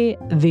arguably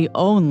the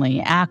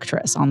only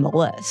actress on the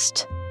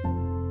list.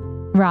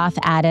 Roth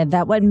added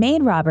that what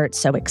made Roberts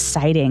so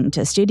exciting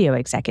to studio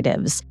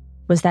executives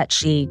was that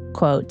she,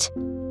 quote,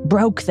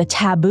 broke the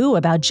taboo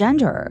about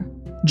gender.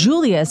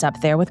 Julia's up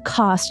there with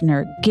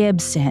Costner,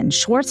 Gibson,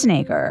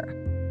 Schwarzenegger.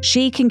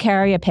 She can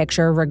carry a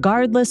picture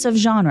regardless of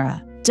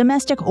genre,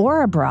 domestic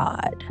or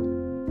abroad.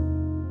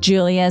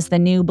 Julia's the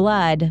new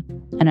blood,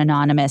 an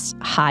anonymous,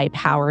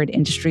 high-powered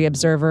industry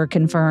observer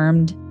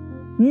confirmed.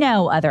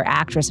 No other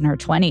actress in her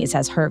 20s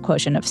has her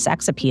quotient of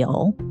sex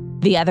appeal.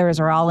 The others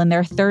are all in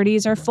their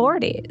 30s or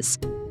 40s.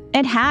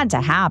 It had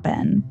to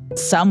happen.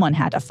 Someone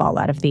had to fall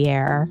out of the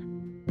air.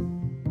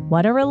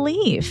 What a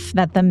relief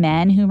that the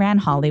men who ran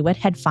Hollywood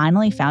had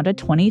finally found a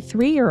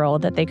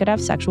 23-year-old that they could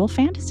have sexual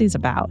fantasies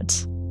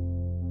about.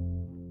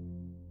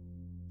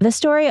 The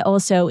story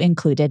also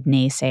included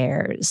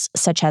naysayers,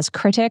 such as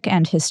critic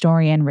and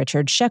historian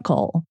Richard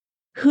Schickel,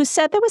 who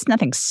said there was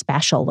nothing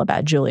special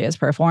about Julia's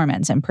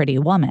performance in Pretty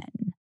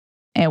Woman.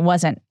 It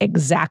wasn't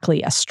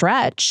exactly a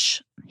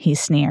stretch, he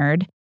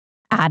sneered,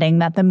 adding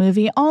that the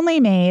movie only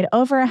made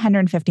over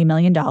 $150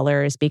 million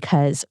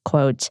because,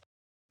 quote,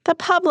 the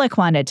public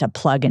wanted to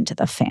plug into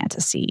the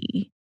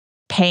fantasy.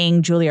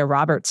 Paying Julia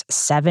Roberts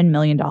 $7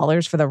 million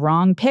for the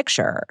wrong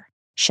picture,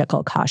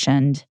 Schickel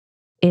cautioned,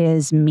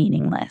 is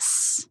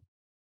meaningless.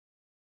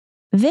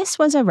 This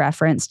was a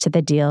reference to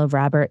the deal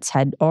Roberts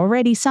had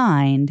already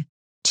signed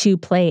to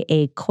play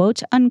a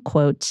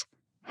quote-unquote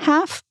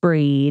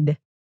half-breed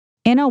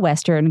in a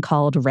Western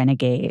called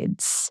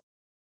Renegades.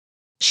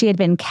 She had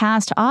been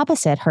cast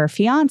opposite her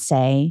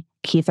fiancé,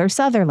 Kiefer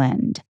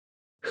Sutherland,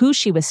 who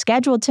she was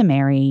scheduled to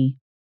marry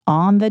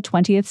on the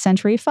 20th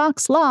Century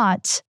Fox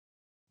lot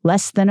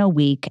less than a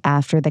week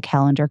after the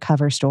calendar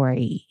cover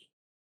story.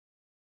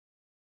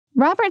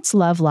 Roberts'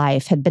 love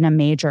life had been a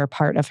major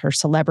part of her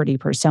celebrity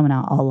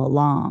persona all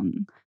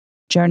along.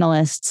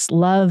 Journalists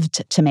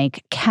loved to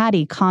make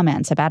catty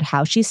comments about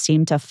how she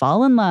seemed to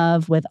fall in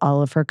love with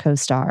all of her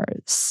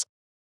co-stars.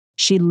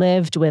 She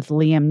lived with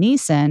Liam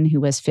Neeson,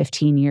 who was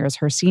 15 years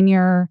her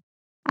senior,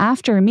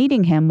 after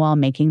meeting him while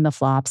making the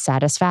flop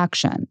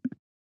Satisfaction.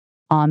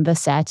 On the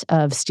set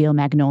of Steel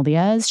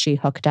Magnolias, she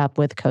hooked up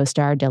with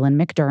co-star Dylan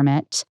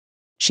McDermott.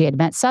 She had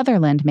met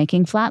Sutherland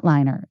making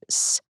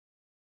Flatliners.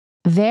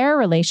 Their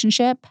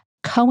relationship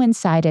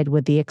coincided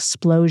with the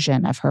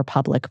explosion of her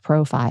public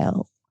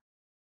profile.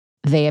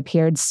 They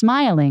appeared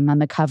smiling on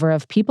the cover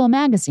of People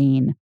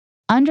magazine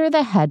under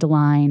the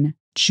headline,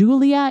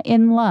 Julia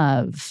in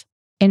Love,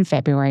 in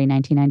February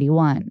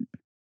 1991.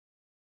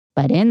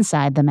 But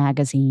inside the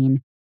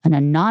magazine, an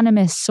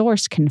anonymous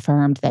source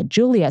confirmed that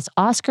Julia's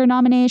Oscar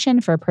nomination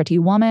for Pretty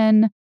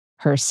Woman,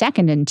 her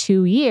second in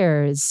 2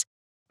 years,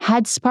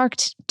 had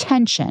sparked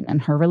tension in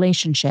her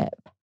relationship.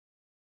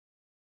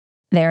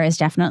 There is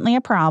definitely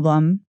a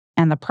problem,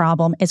 and the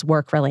problem is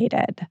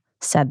work-related,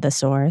 said the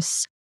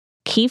source.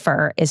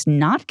 Kiefer is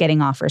not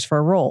getting offers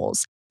for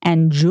roles,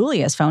 and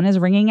Julia's phone is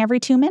ringing every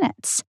 2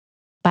 minutes.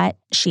 But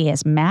she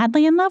is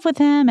madly in love with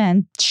him,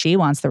 and she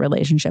wants the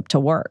relationship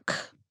to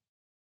work.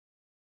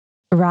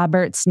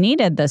 Roberts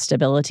needed the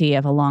stability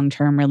of a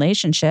long-term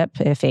relationship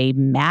if a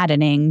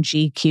maddening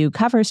GQ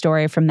cover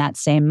story from that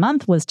same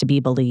month was to be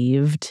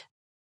believed.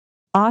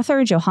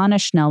 Author Johanna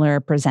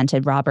Schneller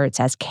presented Roberts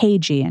as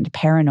cagey and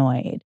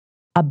paranoid,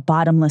 a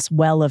bottomless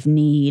well of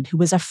need who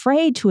was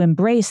afraid to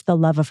embrace the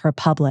love of her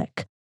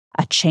public,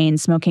 a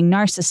chain-smoking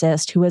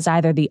narcissist who was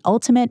either the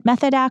ultimate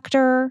method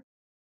actor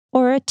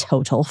or a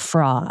total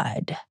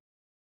fraud.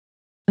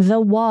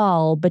 The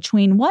wall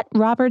between what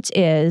Roberts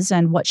is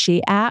and what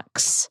she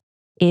acts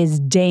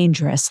is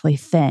dangerously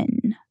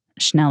thin,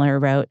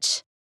 Schneller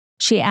wrote.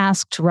 She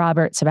asked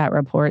Roberts about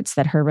reports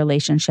that her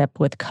relationship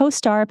with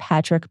co-star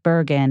Patrick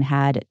Bergin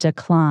had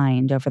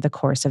declined over the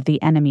course of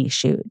the Enemy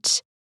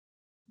shoot.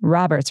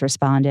 Roberts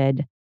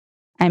responded,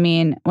 I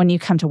mean, when you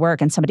come to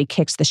work and somebody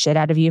kicks the shit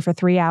out of you for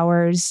 3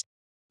 hours,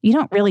 you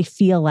don't really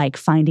feel like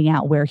finding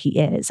out where he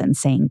is and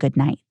saying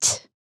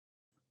goodnight.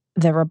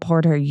 The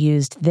reporter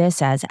used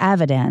this as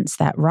evidence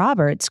that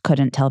Roberts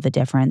couldn't tell the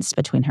difference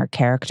between her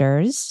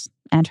characters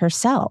and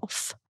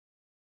herself.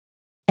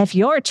 If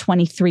you're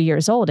 23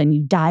 years old and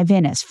you dive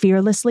in as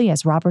fearlessly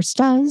as Roberts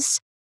does,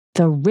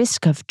 the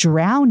risk of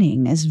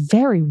drowning is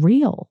very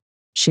real,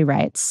 she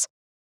writes.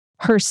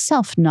 Her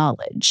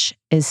self-knowledge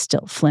is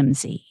still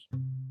flimsy.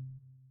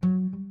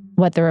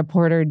 What the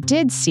reporter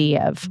did see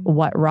of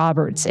what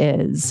Roberts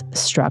is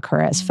struck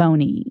her as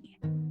phony.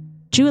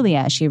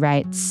 Julia, she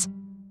writes,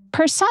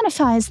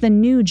 personifies the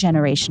new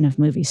generation of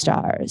movie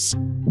stars,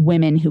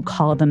 women who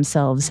call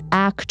themselves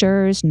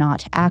actors,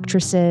 not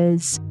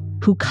actresses,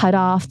 who cut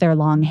off their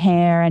long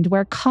hair and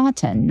wear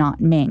cotton, not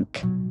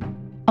mink.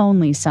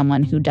 Only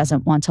someone who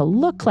doesn't want to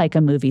look like a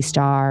movie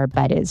star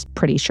but is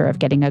pretty sure of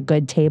getting a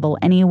good table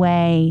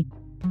anyway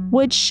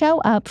would show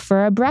up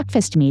for a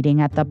breakfast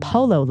meeting at the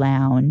Polo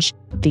Lounge,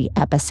 the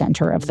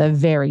epicenter of the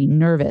very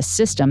nervous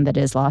system that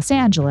is Los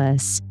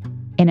Angeles,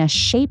 in a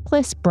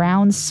shapeless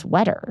brown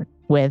sweater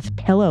with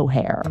pillow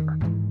hair.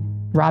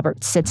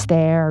 Robert sits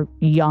there,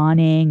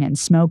 yawning and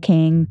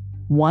smoking,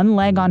 one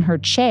leg on her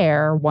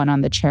chair, one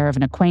on the chair of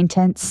an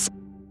acquaintance,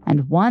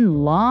 and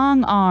one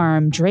long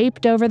arm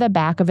draped over the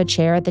back of a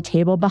chair at the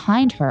table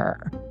behind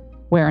her,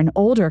 where an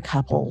older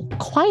couple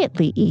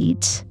quietly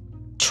eat,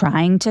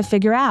 trying to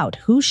figure out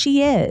who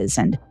she is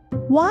and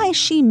why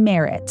she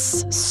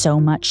merits so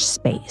much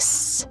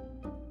space.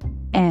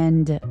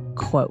 End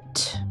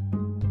quote.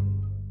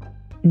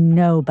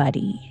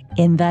 Nobody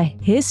in the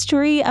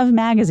history of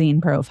magazine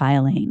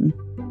profiling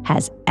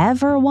has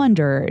ever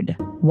wondered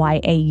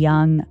why a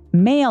young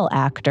male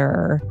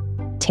actor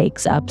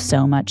takes up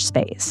so much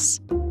space.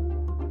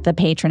 The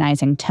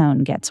patronizing tone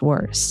gets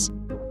worse.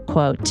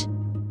 Quote,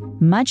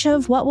 much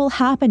of what will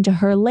happen to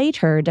her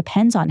later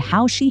depends on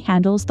how she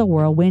handles the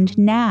whirlwind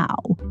now.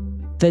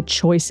 The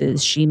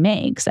choices she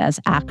makes, as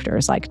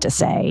actors like to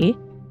say.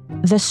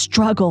 The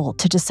struggle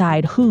to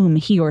decide whom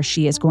he or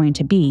she is going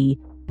to be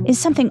is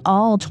something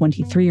all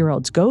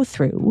 23-year-olds go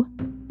through.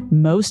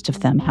 Most of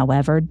them,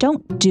 however,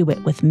 don't do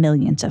it with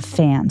millions of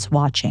fans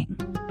watching.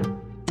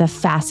 The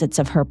facets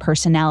of her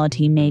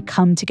personality may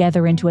come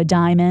together into a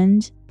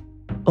diamond,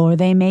 or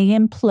they may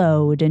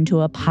implode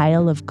into a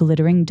pile of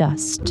glittering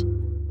dust.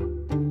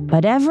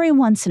 But every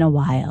once in a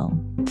while,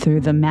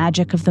 through the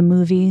magic of the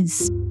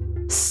movies,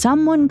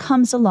 someone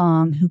comes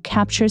along who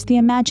captures the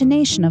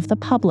imagination of the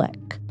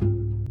public.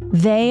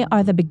 They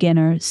are the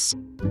beginners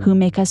who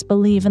make us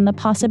believe in the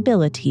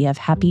possibility of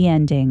happy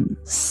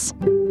endings.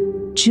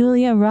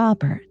 Julia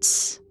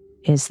Roberts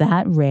is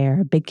that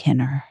rare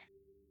beginner.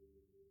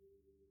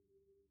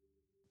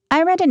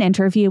 I read an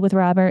interview with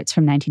Roberts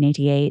from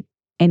 1988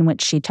 in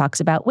which she talks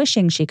about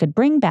wishing she could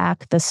bring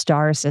back the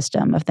star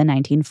system of the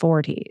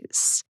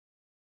 1940s.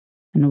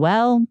 And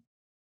well,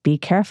 be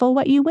careful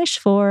what you wish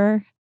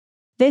for.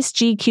 This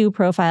GQ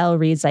profile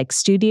reads like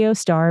studio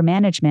star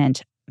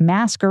management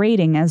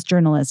masquerading as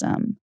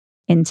journalism,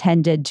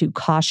 intended to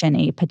caution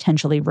a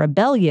potentially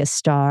rebellious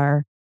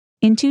star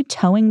into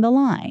towing the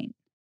line.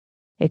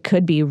 It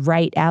could be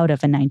right out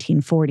of a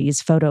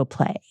 1940s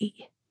photoplay.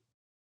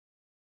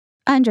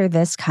 Under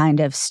this kind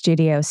of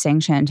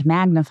studio-sanctioned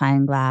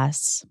magnifying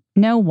glass,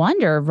 no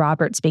wonder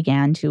Roberts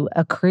began to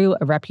accrue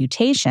a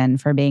reputation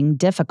for being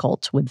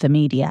difficult with the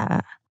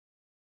media.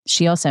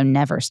 She also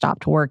never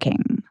stopped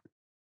working.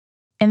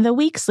 In the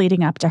weeks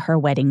leading up to her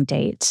wedding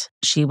date,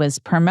 she was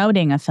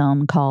promoting a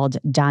film called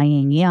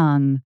Dying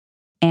Young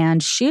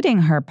and shooting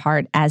her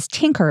part as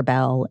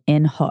Tinkerbell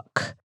in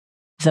Hook.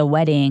 The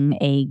wedding,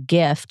 a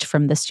gift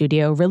from the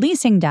studio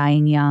releasing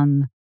Dying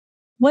Young,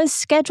 was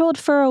scheduled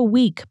for a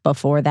week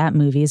before that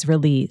movie's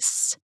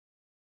release.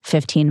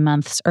 15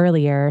 months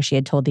earlier, she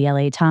had told the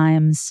LA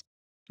Times,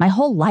 "My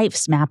whole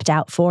life's mapped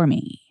out for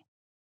me."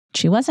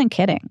 She wasn't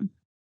kidding.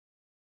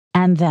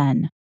 And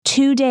then,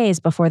 2 days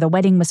before the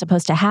wedding was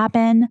supposed to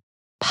happen,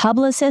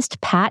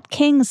 publicist Pat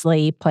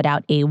Kingsley put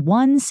out a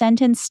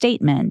one-sentence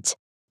statement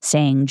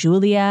saying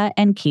Julia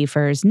and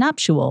Kiefer's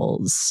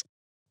nuptials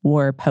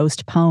were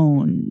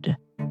postponed.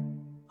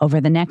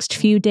 Over the next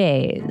few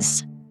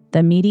days,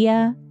 the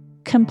media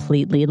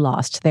completely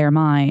lost their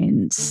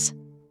minds.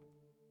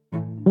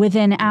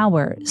 Within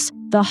hours,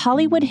 the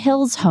Hollywood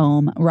Hills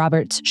home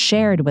Roberts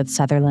shared with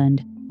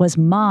Sutherland was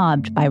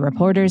mobbed by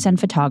reporters and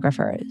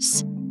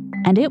photographers.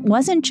 And it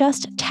wasn't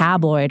just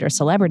tabloid or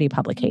celebrity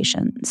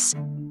publications.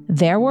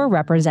 There were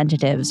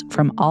representatives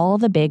from all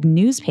the big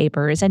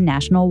newspapers and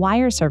national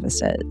wire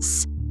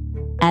services.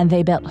 And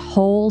they built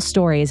whole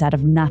stories out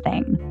of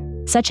nothing,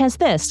 such as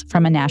this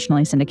from a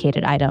nationally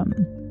syndicated item.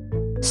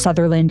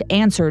 Sutherland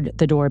answered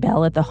the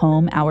doorbell at the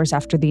home hours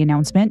after the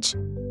announcement,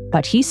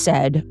 but he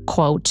said,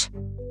 quote,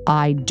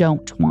 "I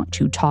don't want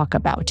to talk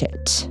about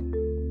it."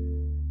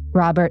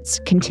 Roberts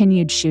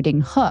continued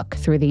shooting Hook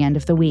through the end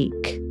of the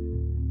week.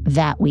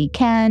 That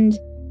weekend,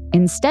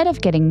 instead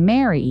of getting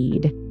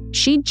married,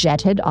 she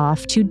jetted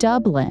off to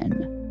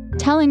Dublin,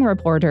 telling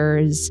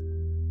reporters,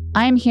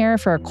 "I'm here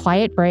for a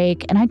quiet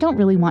break and I don't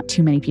really want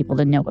too many people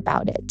to know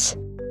about it.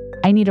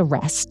 I need a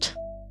rest.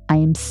 I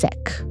am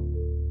sick."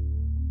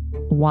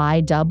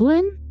 Why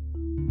Dublin?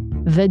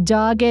 The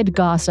dogged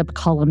gossip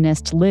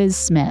columnist Liz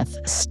Smith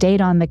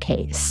stayed on the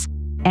case,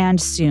 and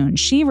soon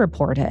she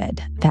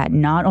reported that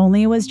not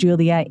only was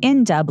Julia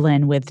in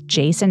Dublin with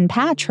Jason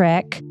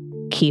Patrick,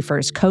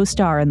 Kiefer's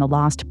co-star in The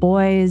Lost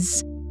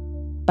Boys,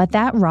 but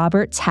that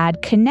Roberts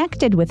had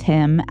connected with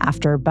him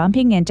after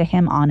bumping into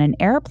him on an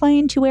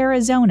airplane to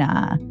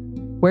Arizona,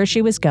 where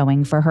she was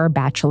going for her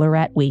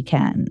bachelorette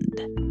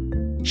weekend.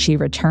 She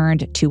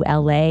returned to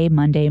LA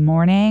Monday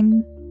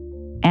morning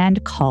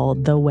and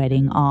called the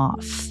wedding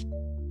off.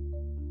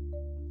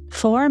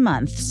 4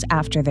 months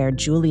after their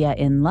Julia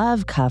in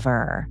Love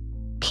cover,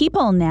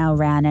 People now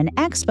ran an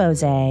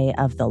expose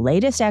of the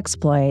latest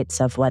exploits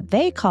of what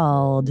they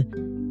called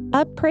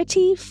a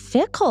pretty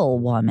fickle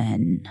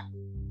woman.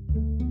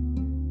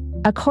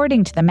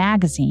 According to the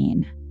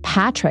magazine,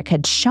 Patrick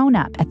had shown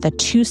up at the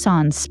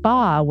Tucson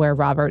spa where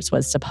Roberts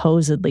was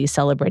supposedly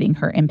celebrating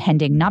her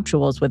impending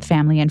nuptials with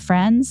family and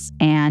friends,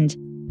 and,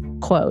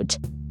 quote,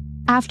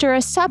 "After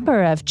a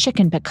supper of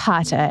chicken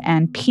piccata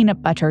and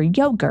peanut butter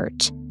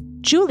yogurt,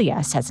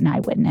 Julia, says an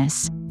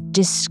eyewitness,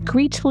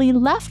 discreetly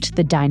left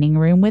the dining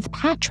room with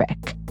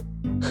Patrick,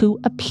 who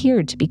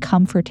appeared to be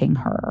comforting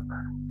her."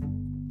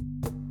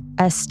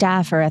 A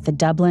staffer at the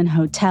Dublin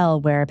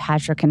hotel where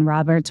Patrick and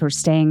Roberts were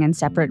staying in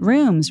separate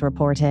rooms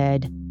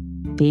reported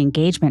the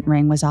engagement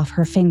ring was off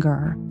her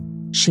finger.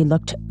 She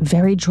looked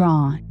very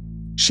drawn.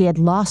 She had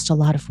lost a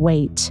lot of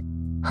weight.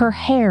 Her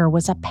hair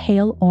was a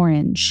pale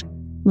orange,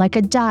 like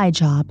a dye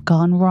job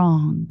gone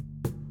wrong.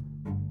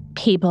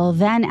 People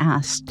then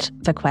asked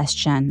the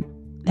question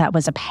that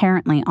was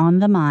apparently on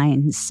the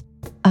minds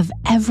of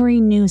every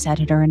news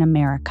editor in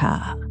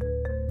America.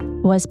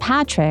 Was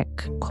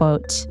Patrick,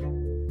 quote,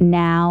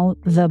 now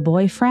the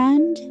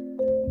boyfriend,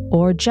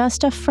 or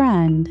just a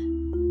friend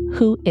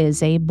who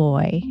is a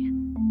boy?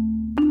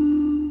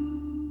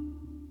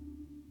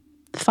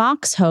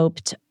 Fox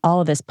hoped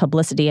all this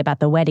publicity about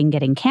the wedding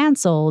getting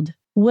canceled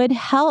would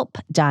help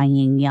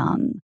Dying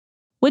Young,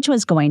 which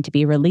was going to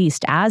be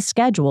released as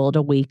scheduled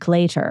a week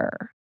later.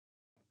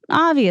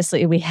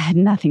 Obviously, we had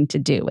nothing to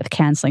do with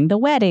canceling the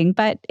wedding,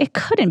 but it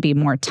couldn't be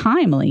more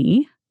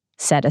timely,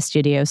 said a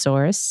studio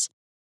source.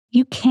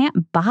 You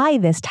can't buy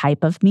this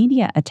type of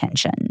media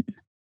attention.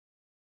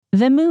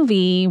 The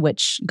movie,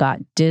 which got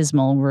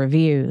dismal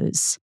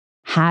reviews,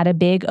 had a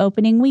big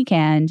opening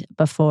weekend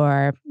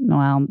before,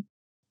 well,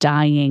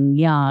 dying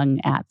young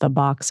at the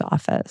box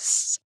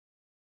office.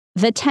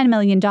 The $10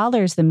 million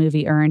the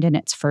movie earned in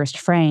its first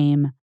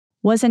frame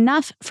was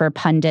enough for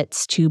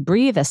pundits to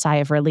breathe a sigh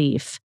of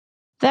relief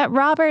that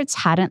Roberts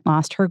hadn't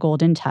lost her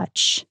golden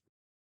touch.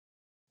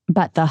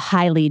 But the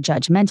highly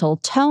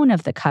judgmental tone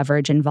of the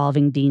coverage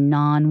involving the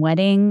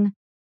non-wedding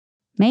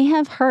may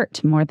have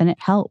hurt more than it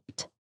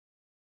helped.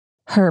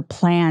 Her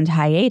planned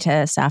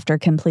hiatus after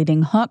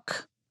completing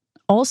Hook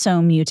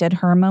also muted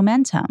her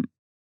momentum.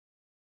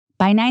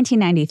 By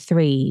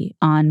 1993,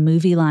 on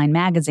Movie Line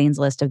magazine's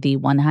list of the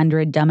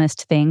 100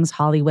 dumbest things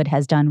Hollywood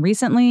has done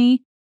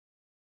recently,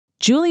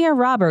 Julia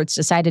Roberts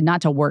decided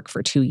not to work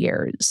for 2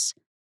 years,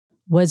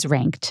 was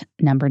ranked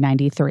number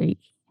 93.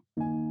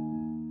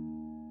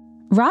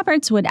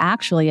 Roberts would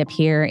actually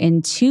appear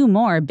in 2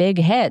 more big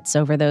hits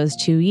over those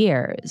 2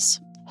 years,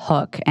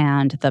 Hook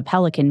and The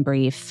Pelican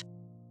Brief.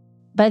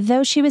 But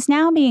though she was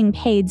now being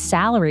paid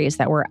salaries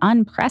that were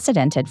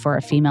unprecedented for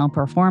a female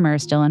performer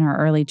still in her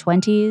early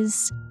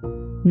 20s,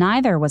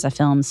 neither was a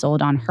film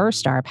sold on her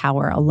star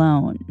power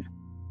alone.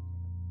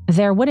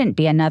 There wouldn't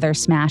be another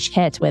smash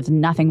hit with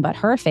nothing but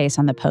her face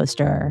on the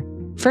poster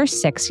for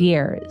 6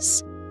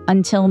 years,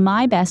 until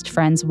My Best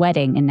Friend's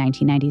Wedding in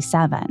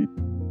 1997.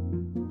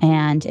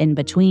 And in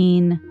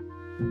between,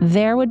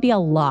 there would be a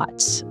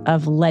lot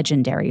of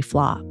legendary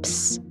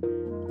flops.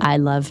 I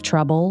Love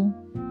Trouble,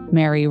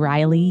 Mary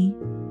Riley,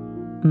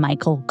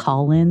 Michael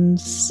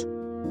Collins.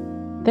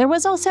 There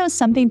was also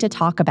Something to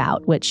Talk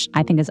About, which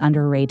I think is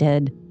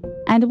underrated,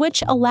 and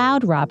which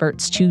allowed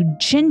Roberts to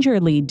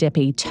gingerly dip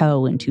a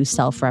toe into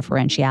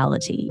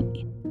self-referentiality.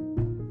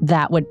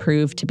 That would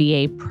prove to be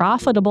a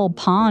profitable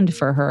pond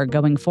for her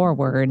going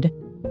forward,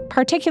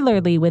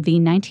 particularly with the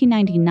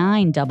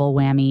 1999 double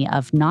whammy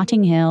of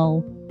Notting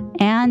Hill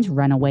and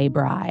Runaway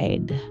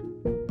Bride.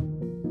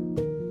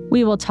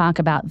 We will talk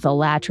about the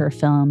latter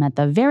film at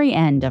the very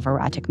end of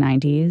Erotic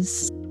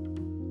 90's,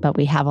 but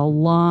we have a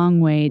long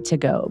way to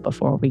go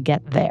before we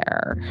get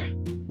there.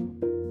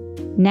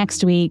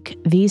 Next week,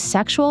 the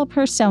sexual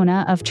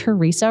persona of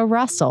Teresa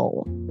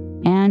Russell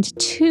and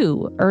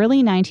 2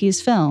 early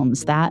 90's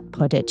films that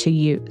put it to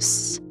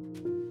use.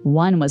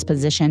 One was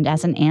positioned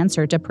as an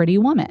answer to Pretty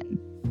Woman,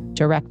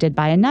 directed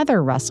by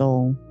another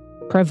Russell,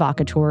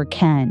 Provocateur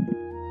Ken.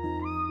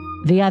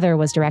 The other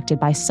was directed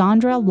by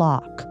Sandra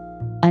Locke,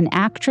 an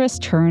actress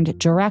turned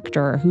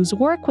director whose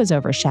work was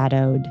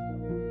overshadowed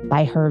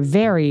by her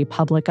very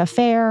public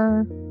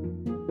affair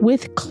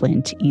with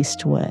Clint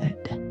Eastwood.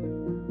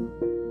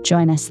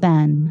 Join us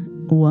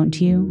then, won't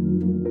you?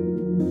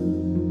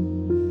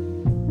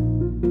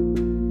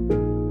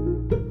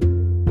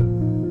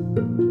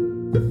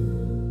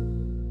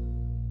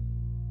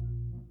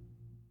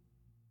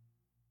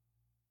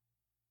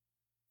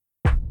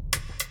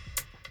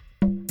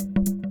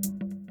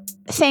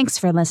 Thanks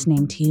for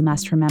listening to You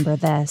Must Remember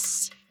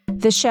This.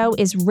 The show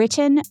is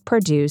written,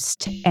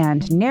 produced,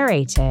 and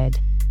narrated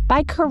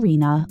by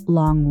Karina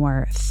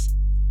Longworth.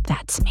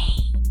 That's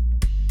me.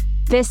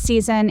 This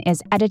season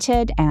is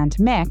edited and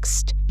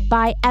mixed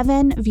by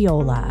Evan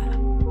Viola.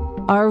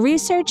 Our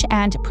research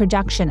and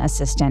production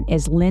assistant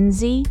is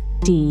Lindsay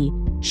D.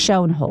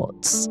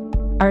 Schoenholtz.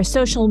 Our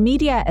social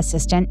media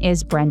assistant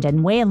is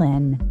Brendan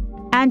Whalen.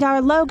 And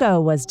our logo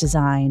was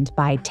designed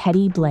by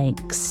Teddy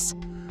Blanks.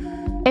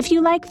 If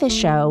you like the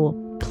show,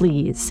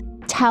 please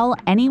tell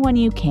anyone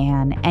you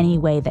can, any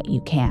way that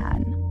you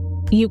can.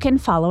 You can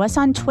follow us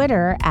on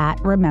Twitter at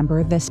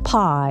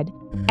RememberThisPod,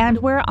 and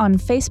we're on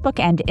Facebook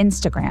and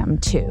Instagram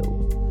too.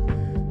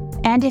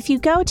 And if you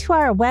go to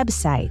our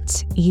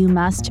website,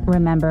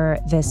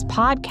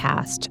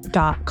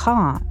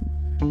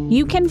 youmustrememberthispodcast.com,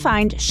 you can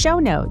find show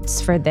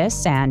notes for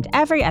this and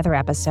every other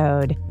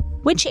episode,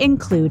 which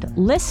include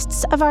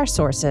lists of our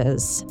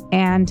sources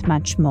and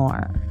much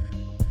more.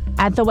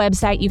 At the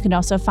website, you can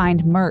also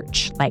find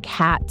merch like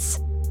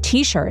hats,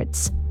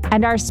 t-shirts,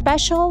 and our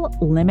special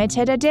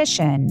limited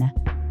edition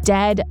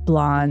Dead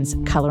Blondes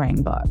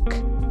coloring book.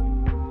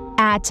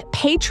 At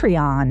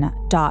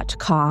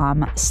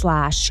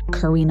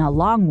patreon.com/Karina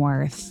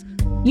Longworth,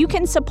 you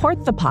can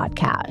support the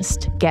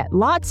podcast, get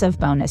lots of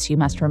bonus You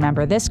Must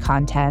Remember This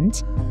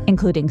content,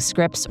 including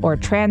scripts or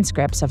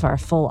transcripts of our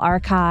full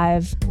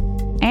archive,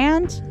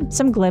 and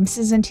some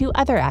glimpses into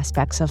other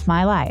aspects of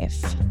my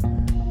life.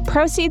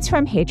 Proceeds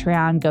from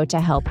Patreon go to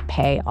help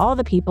pay all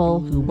the people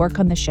who work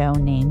on the show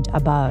named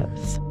above.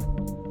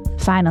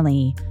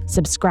 Finally,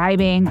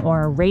 subscribing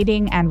or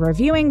rating and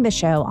reviewing the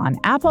show on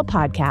Apple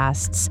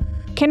Podcasts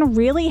can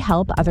really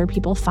help other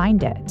people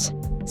find it.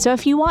 So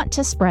if you want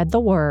to spread the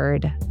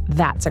word,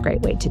 that's a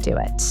great way to do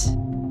it.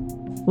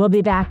 We'll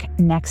be back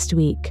next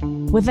week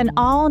with an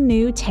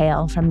all-new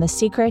tale from the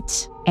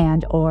secret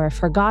and/or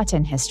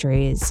forgotten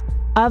histories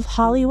of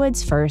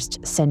Hollywood's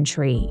first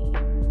century.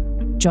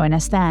 Join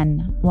us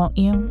then, won't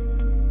you?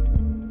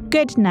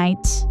 Good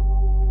night.